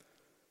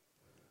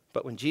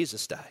 But when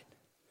Jesus died,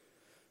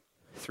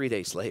 3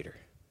 days later,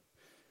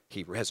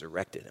 he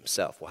resurrected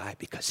himself. Why?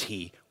 Because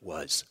he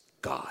was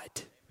God.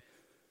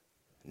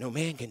 No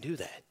man can do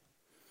that.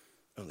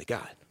 Only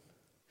God.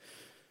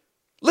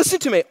 Listen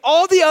to me.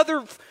 All the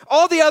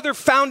other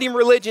founding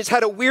religions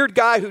had a weird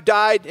guy who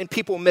died and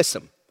people miss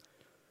him.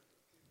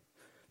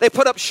 They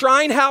put up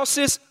shrine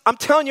houses. I'm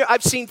telling you,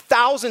 I've seen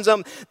thousands of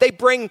them. They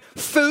bring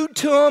food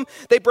to them.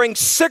 They bring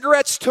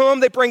cigarettes to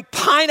them. They bring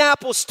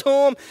pineapples to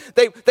them.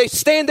 They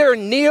stand there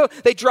and kneel.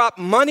 They drop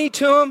money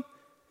to them.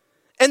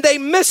 And they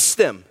miss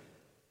them.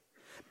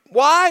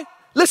 Why?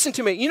 Listen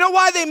to me. You know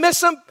why they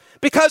miss them?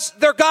 Because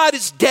their God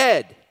is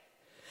dead.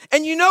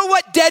 And you know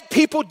what dead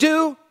people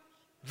do?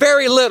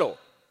 Very little.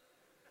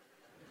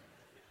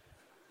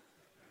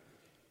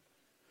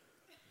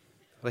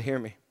 Well, hear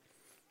me.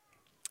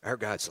 Our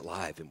God's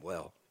alive and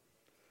well.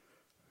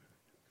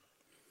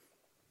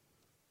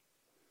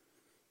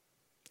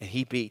 And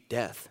he beat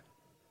death.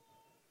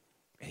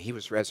 And he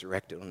was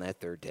resurrected on that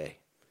third day.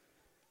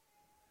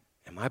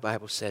 And my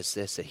Bible says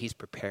this, that he's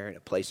preparing a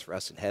place for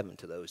us in heaven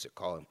to those that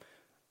call him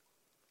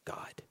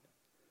God.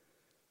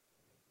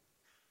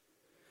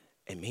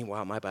 And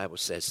meanwhile, my Bible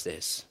says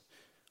this,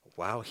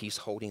 while he's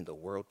holding the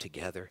world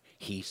together,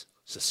 he's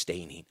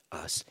sustaining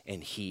us,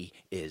 and he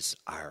is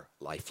our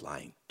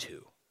lifeline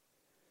too.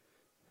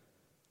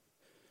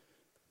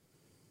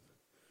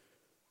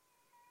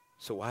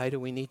 So why do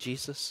we need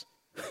Jesus?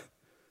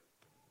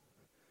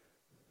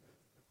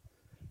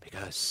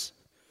 Because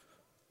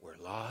we're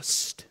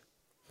lost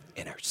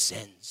in our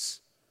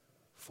sins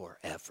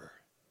forever,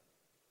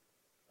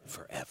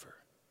 forever,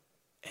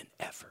 and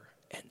ever,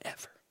 and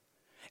ever.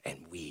 And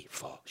we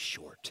fall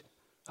short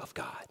of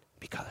God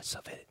because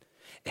of it.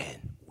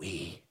 And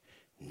we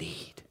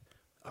need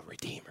a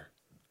Redeemer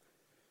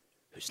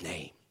whose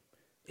name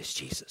is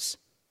Jesus,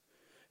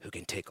 who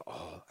can take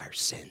all our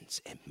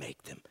sins and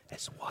make them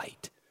as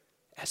white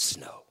as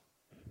snow.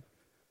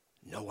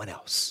 No one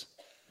else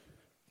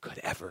could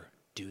ever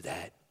do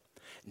that.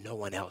 No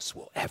one else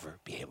will ever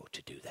be able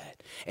to do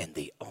that. And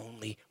the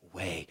only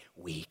way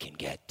we can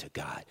get to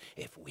God,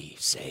 if we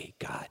say,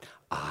 God,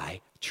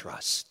 I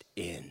trust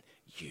in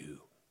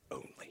you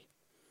only.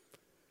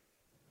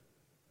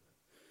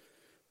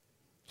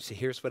 See,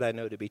 here's what I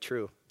know to be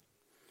true.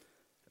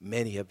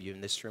 Many of you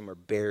in this room are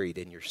buried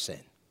in your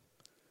sin.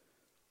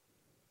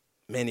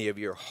 Many of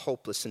you are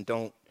hopeless and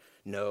don't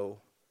know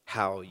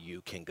how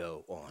you can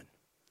go on.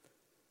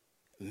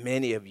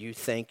 Many of you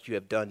think you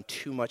have done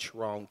too much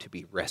wrong to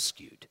be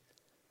rescued.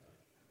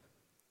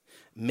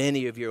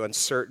 Many of you are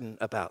uncertain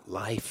about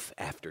life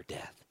after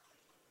death.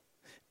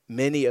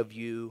 Many of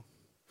you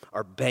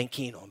are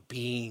banking on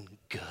being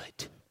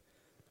good.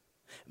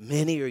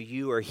 Many of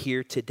you are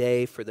here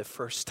today for the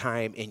first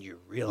time and you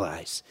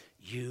realize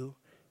you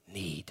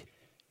need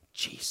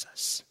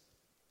Jesus.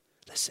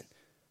 Listen,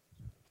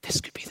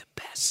 this could be the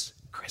best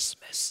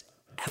Christmas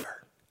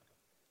ever.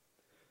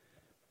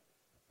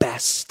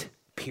 Best,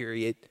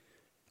 period,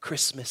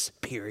 Christmas,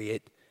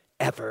 period,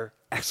 ever,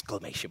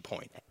 exclamation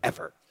point,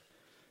 ever.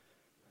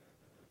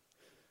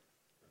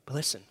 But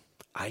listen,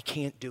 I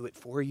can't do it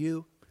for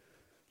you.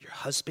 Your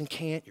husband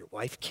can't, your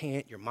wife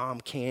can't, your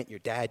mom can't, your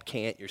dad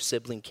can't, your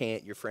sibling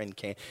can't, your friend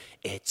can't.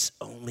 It's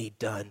only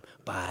done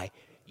by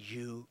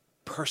you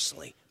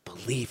personally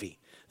believing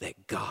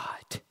that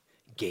God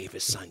gave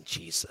his son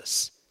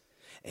Jesus.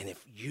 And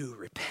if you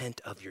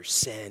repent of your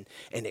sin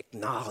and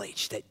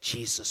acknowledge that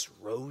Jesus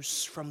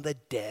rose from the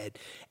dead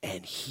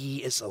and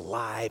he is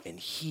alive and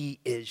he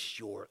is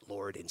your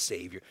Lord and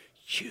Savior,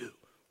 you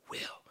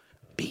will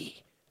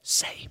be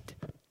saved.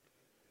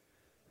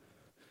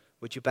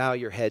 Would you bow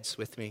your heads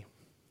with me?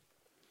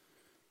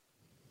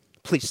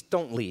 Please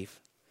don't leave.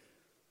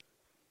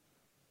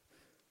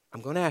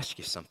 I'm going to ask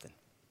you something.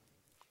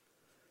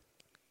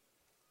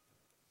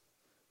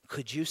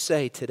 Could you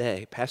say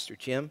today, Pastor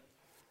Jim,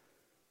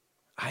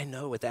 I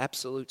know with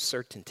absolute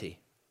certainty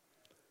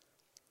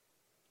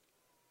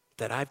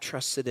that I've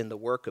trusted in the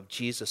work of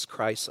Jesus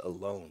Christ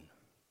alone.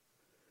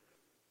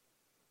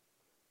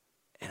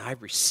 And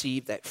I've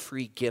received that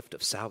free gift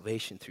of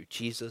salvation through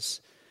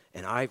Jesus.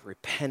 And I've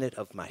repented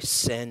of my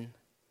sin.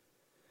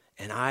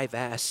 And I've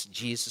asked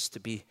Jesus to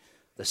be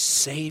the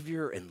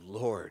Savior and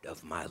Lord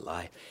of my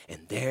life.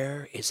 And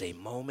there is a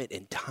moment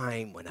in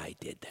time when I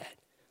did that.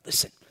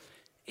 Listen,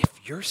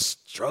 if you're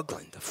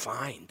struggling to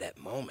find that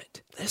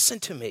moment, listen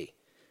to me.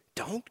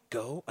 Don't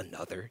go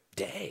another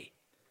day.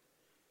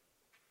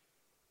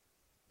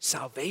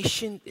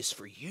 Salvation is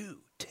for you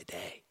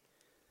today.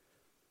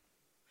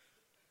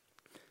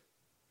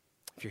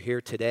 If you're here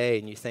today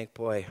and you think,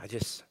 boy, I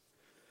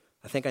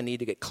think I need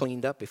to get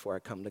cleaned up before I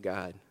come to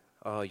God.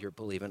 Oh, you're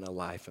believing a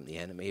lie from the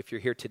enemy. If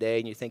you're here today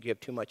and you think you have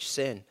too much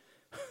sin,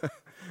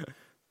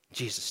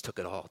 Jesus took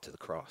it all to the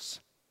cross.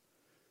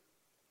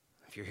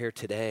 If you're here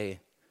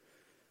today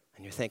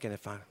and you're thinking,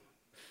 if I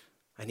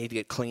need to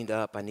get cleaned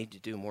up, I need to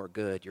do more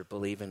good, you're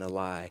believing a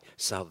lie.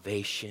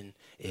 Salvation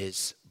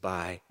is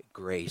by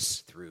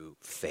grace through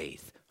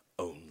faith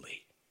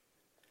only.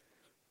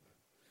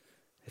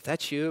 If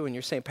that's you and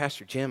you're saying,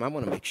 Pastor Jim, I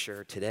want to make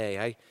sure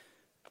today,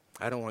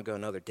 I don't want to go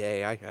another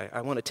day.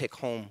 I want to take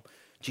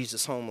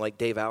Jesus home like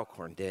Dave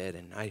Alcorn did.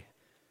 And I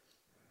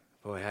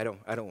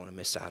don't want to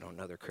miss out on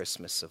another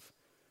Christmas of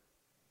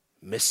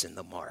missing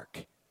the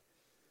mark.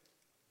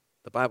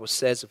 The Bible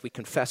says if we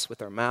confess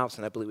with our mouths,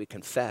 and I believe we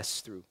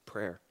confess through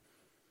prayer,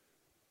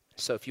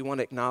 So if you want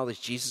to acknowledge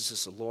Jesus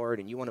as the Lord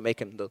and you want to make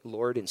him the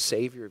Lord and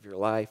Savior of your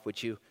life,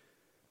 would you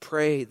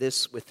pray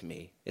this with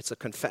me? It's a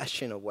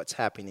confession of what's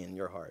happening in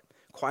your heart,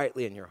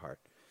 quietly in your heart.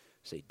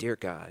 Say, dear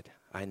God,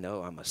 I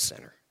know I'm a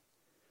sinner.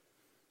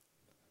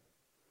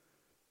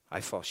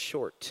 I fall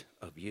short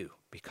of you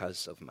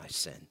because of my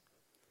sin.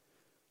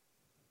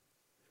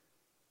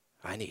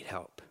 I need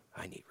help.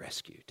 I need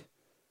rescued.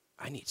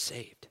 I need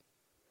saved.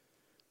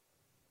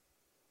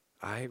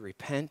 I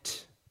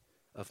repent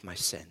of my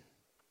sin.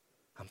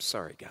 I'm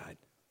sorry, God.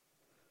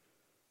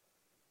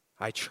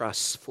 I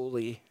trust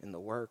fully in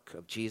the work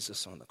of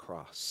Jesus on the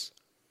cross.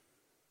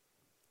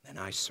 And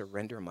I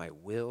surrender my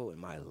will and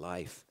my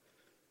life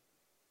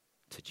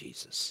to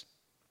Jesus.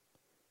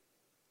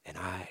 And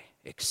I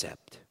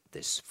accept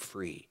this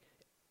free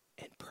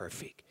and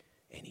perfect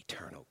and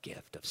eternal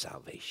gift of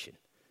salvation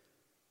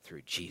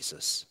through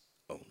Jesus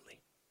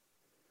only.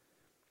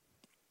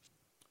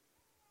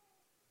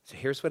 So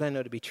here's what I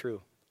know to be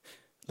true.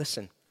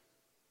 Listen,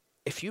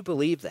 if you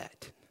believe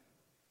that,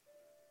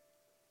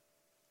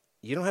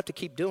 you don't have to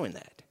keep doing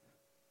that.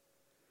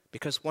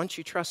 Because once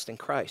you trust in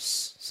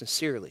Christ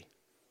sincerely,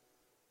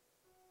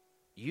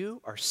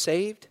 you are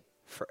saved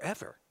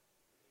forever.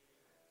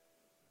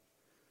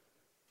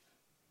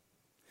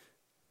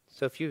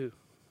 So if you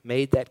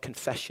made that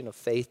confession of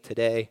faith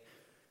today,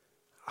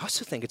 I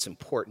also think it's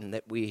important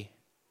that we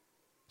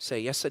say,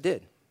 yes, I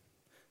did.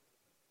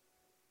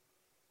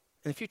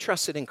 And if you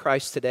trusted in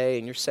Christ today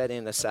and you're sitting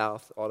in the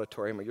South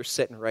Auditorium or you're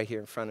sitting right here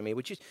in front of me,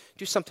 would you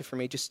do something for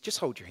me? Just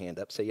hold your hand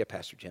up. Say, yeah,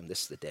 Pastor Jim,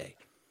 this is the day.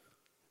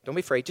 Don't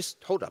be afraid.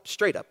 Just hold up,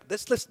 straight up.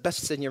 This is the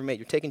best decision you ever made.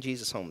 You're taking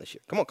Jesus home this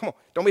year. Come on.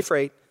 Don't be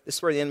afraid. This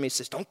is where the enemy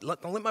says, don't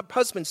let my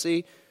husband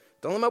see.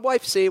 Don't let my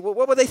wife see. Well,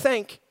 what will they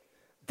think?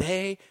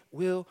 They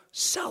will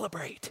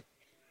celebrate.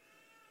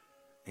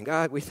 And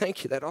God, we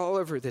thank you that all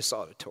over this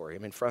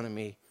auditorium in front of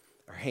me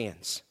are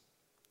hands.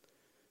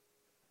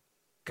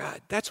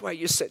 God, that's why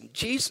you sent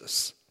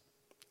Jesus,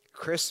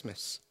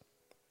 Christmas.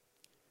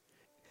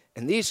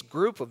 And these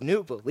group of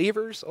new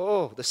believers,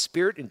 oh, the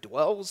Spirit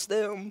indwells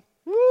them.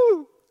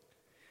 Woo!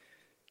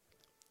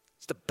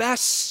 It's the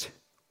best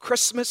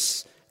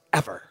Christmas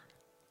ever.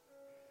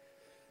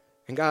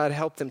 And God,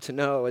 help them to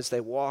know as they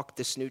walk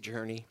this new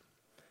journey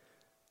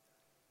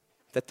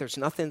that there's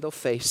nothing they'll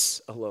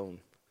face alone.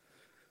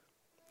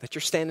 That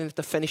you're standing at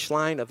the finish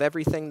line of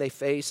everything they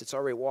face. It's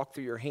already walked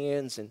through your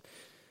hands, and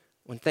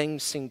when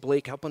things seem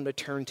bleak, help them to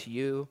turn to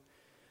you.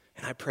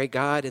 And I pray,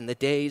 God, in the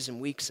days and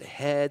weeks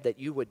ahead that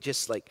you would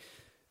just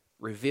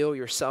reveal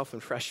yourself in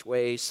fresh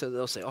ways so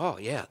they'll say, oh,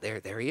 yeah,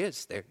 there he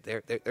is.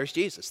 There's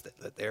Jesus.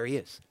 There he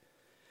is.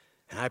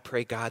 And I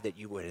pray, God, that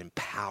you would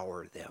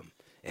empower them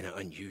in an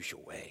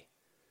unusual way.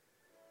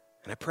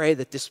 And I pray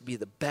that this would be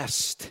the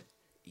best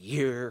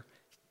year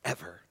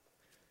ever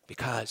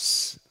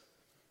because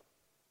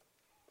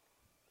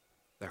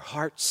their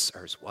hearts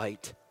are as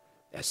white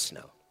as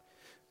snow.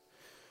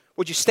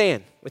 Would you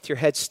stand with your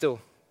head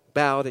still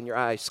bowed and your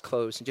eyes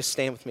closed and just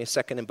stand with me a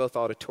second in both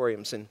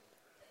auditoriums. And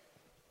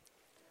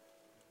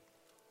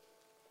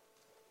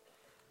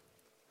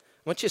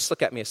I want you to just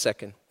look at me a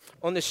second.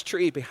 On this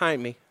tree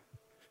behind me,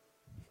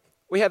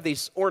 we have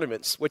these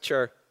ornaments which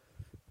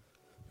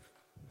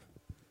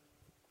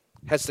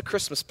has the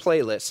Christmas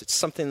playlist. It's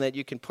something that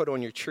you can put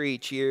on your tree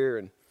each year,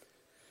 and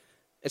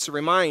it's a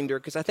reminder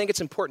because I think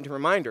it's important to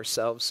remind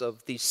ourselves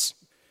of these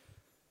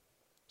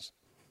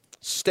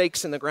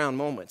stakes in the ground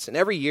moments. And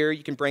every year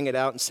you can bring it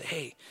out and say,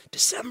 hey,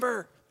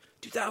 December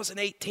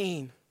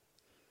 2018,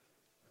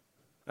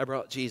 I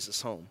brought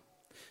Jesus home.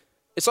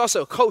 It's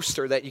also a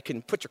coaster that you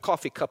can put your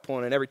coffee cup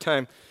on, and every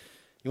time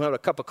you have a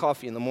cup of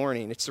coffee in the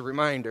morning, it's a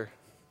reminder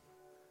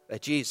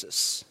that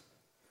Jesus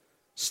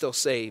still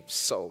saves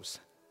souls.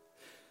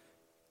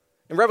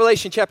 In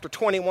Revelation chapter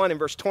 21 and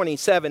verse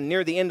 27,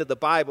 near the end of the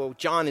Bible,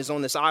 John is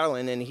on this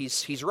island and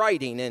he's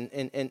writing,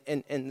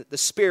 and the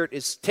Spirit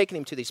is taking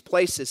him to these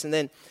places. And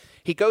then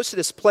he goes to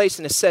this place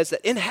and it says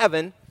that in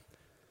heaven,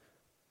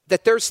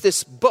 that there's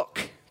this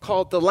book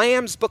called the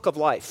Lamb's Book of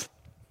Life.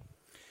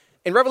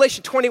 In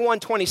Revelation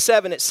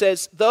 21:27, it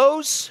says,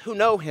 those who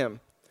know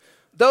him,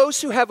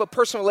 those who have a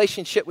personal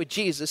relationship with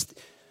Jesus,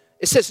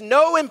 it says,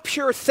 no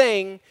impure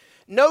thing,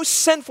 no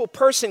sinful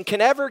person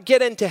can ever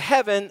get into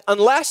heaven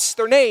unless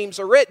their names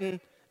are written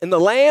in the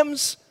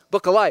Lamb's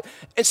Book of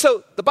Life. And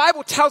so the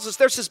Bible tells us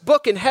there's this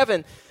book in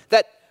heaven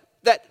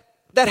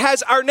that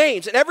has our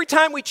names. And every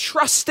time we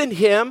trust in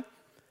him,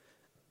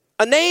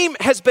 a name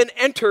has been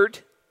entered.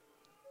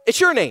 It's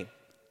your name.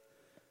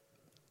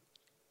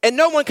 And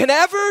no one can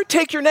ever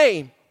take your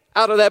name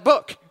out of that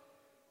book.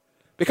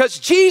 Because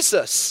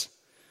Jesus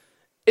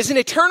is an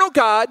eternal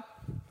God.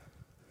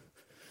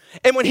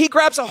 And when he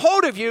grabs a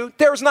hold of you,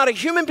 there is not a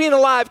human being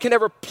alive can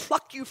ever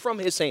pluck you from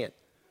his hand.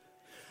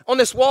 On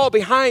this wall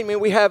behind me,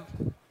 we have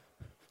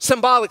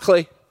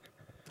symbolically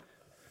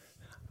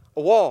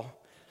a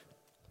wall.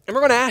 And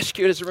we're going to ask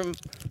you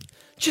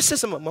just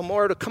as a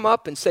memorial to come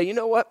up and say, you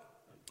know what?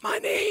 My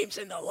name's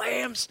in the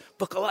Lamb's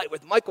Book of Life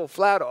with Michael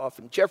Fladoff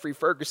and Jeffrey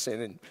Ferguson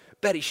and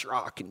Betty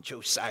Schrock and Joe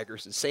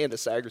Sagers and Sanda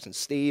Sagers and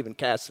Steve and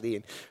Cassidy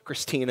and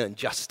Christina and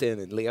Justin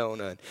and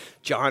Leona and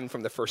John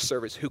from the first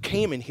service who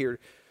came in here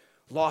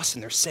lost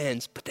in their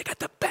sins, but they got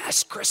the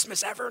best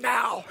Christmas ever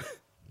now.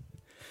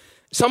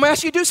 So I'm going to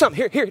ask you to do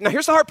something. Here. Now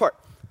here's the hard part.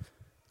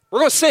 We're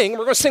going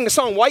to sing the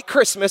song White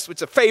Christmas, which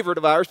is a favorite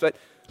of ours, but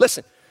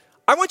listen,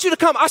 I want you to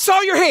come. I saw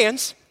your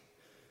hands.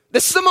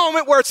 This is the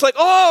moment where it's like,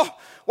 oh,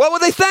 what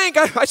would they think?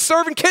 I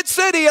serve in Kid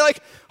City. Like,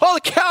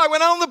 holy cow, I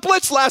went out on the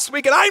Blitz last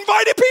week and I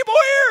invited people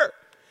here.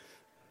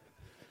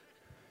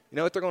 You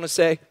know what they're going to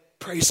say?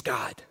 Praise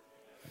God.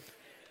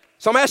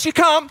 So I'm going to ask you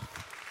to come.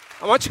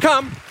 I want you to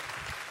come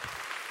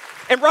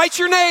and write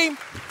your name.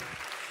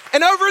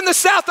 And over in the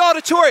South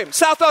Auditorium,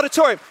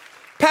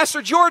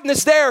 Pastor Jordan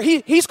is there.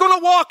 He's going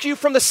to walk you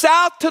from the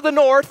south to the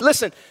north.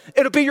 Listen,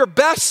 it'll be your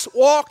best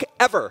walk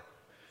ever.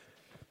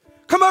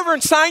 Come over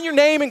and sign your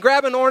name and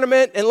grab an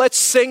ornament and let's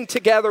sing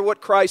together what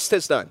Christ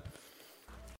has done.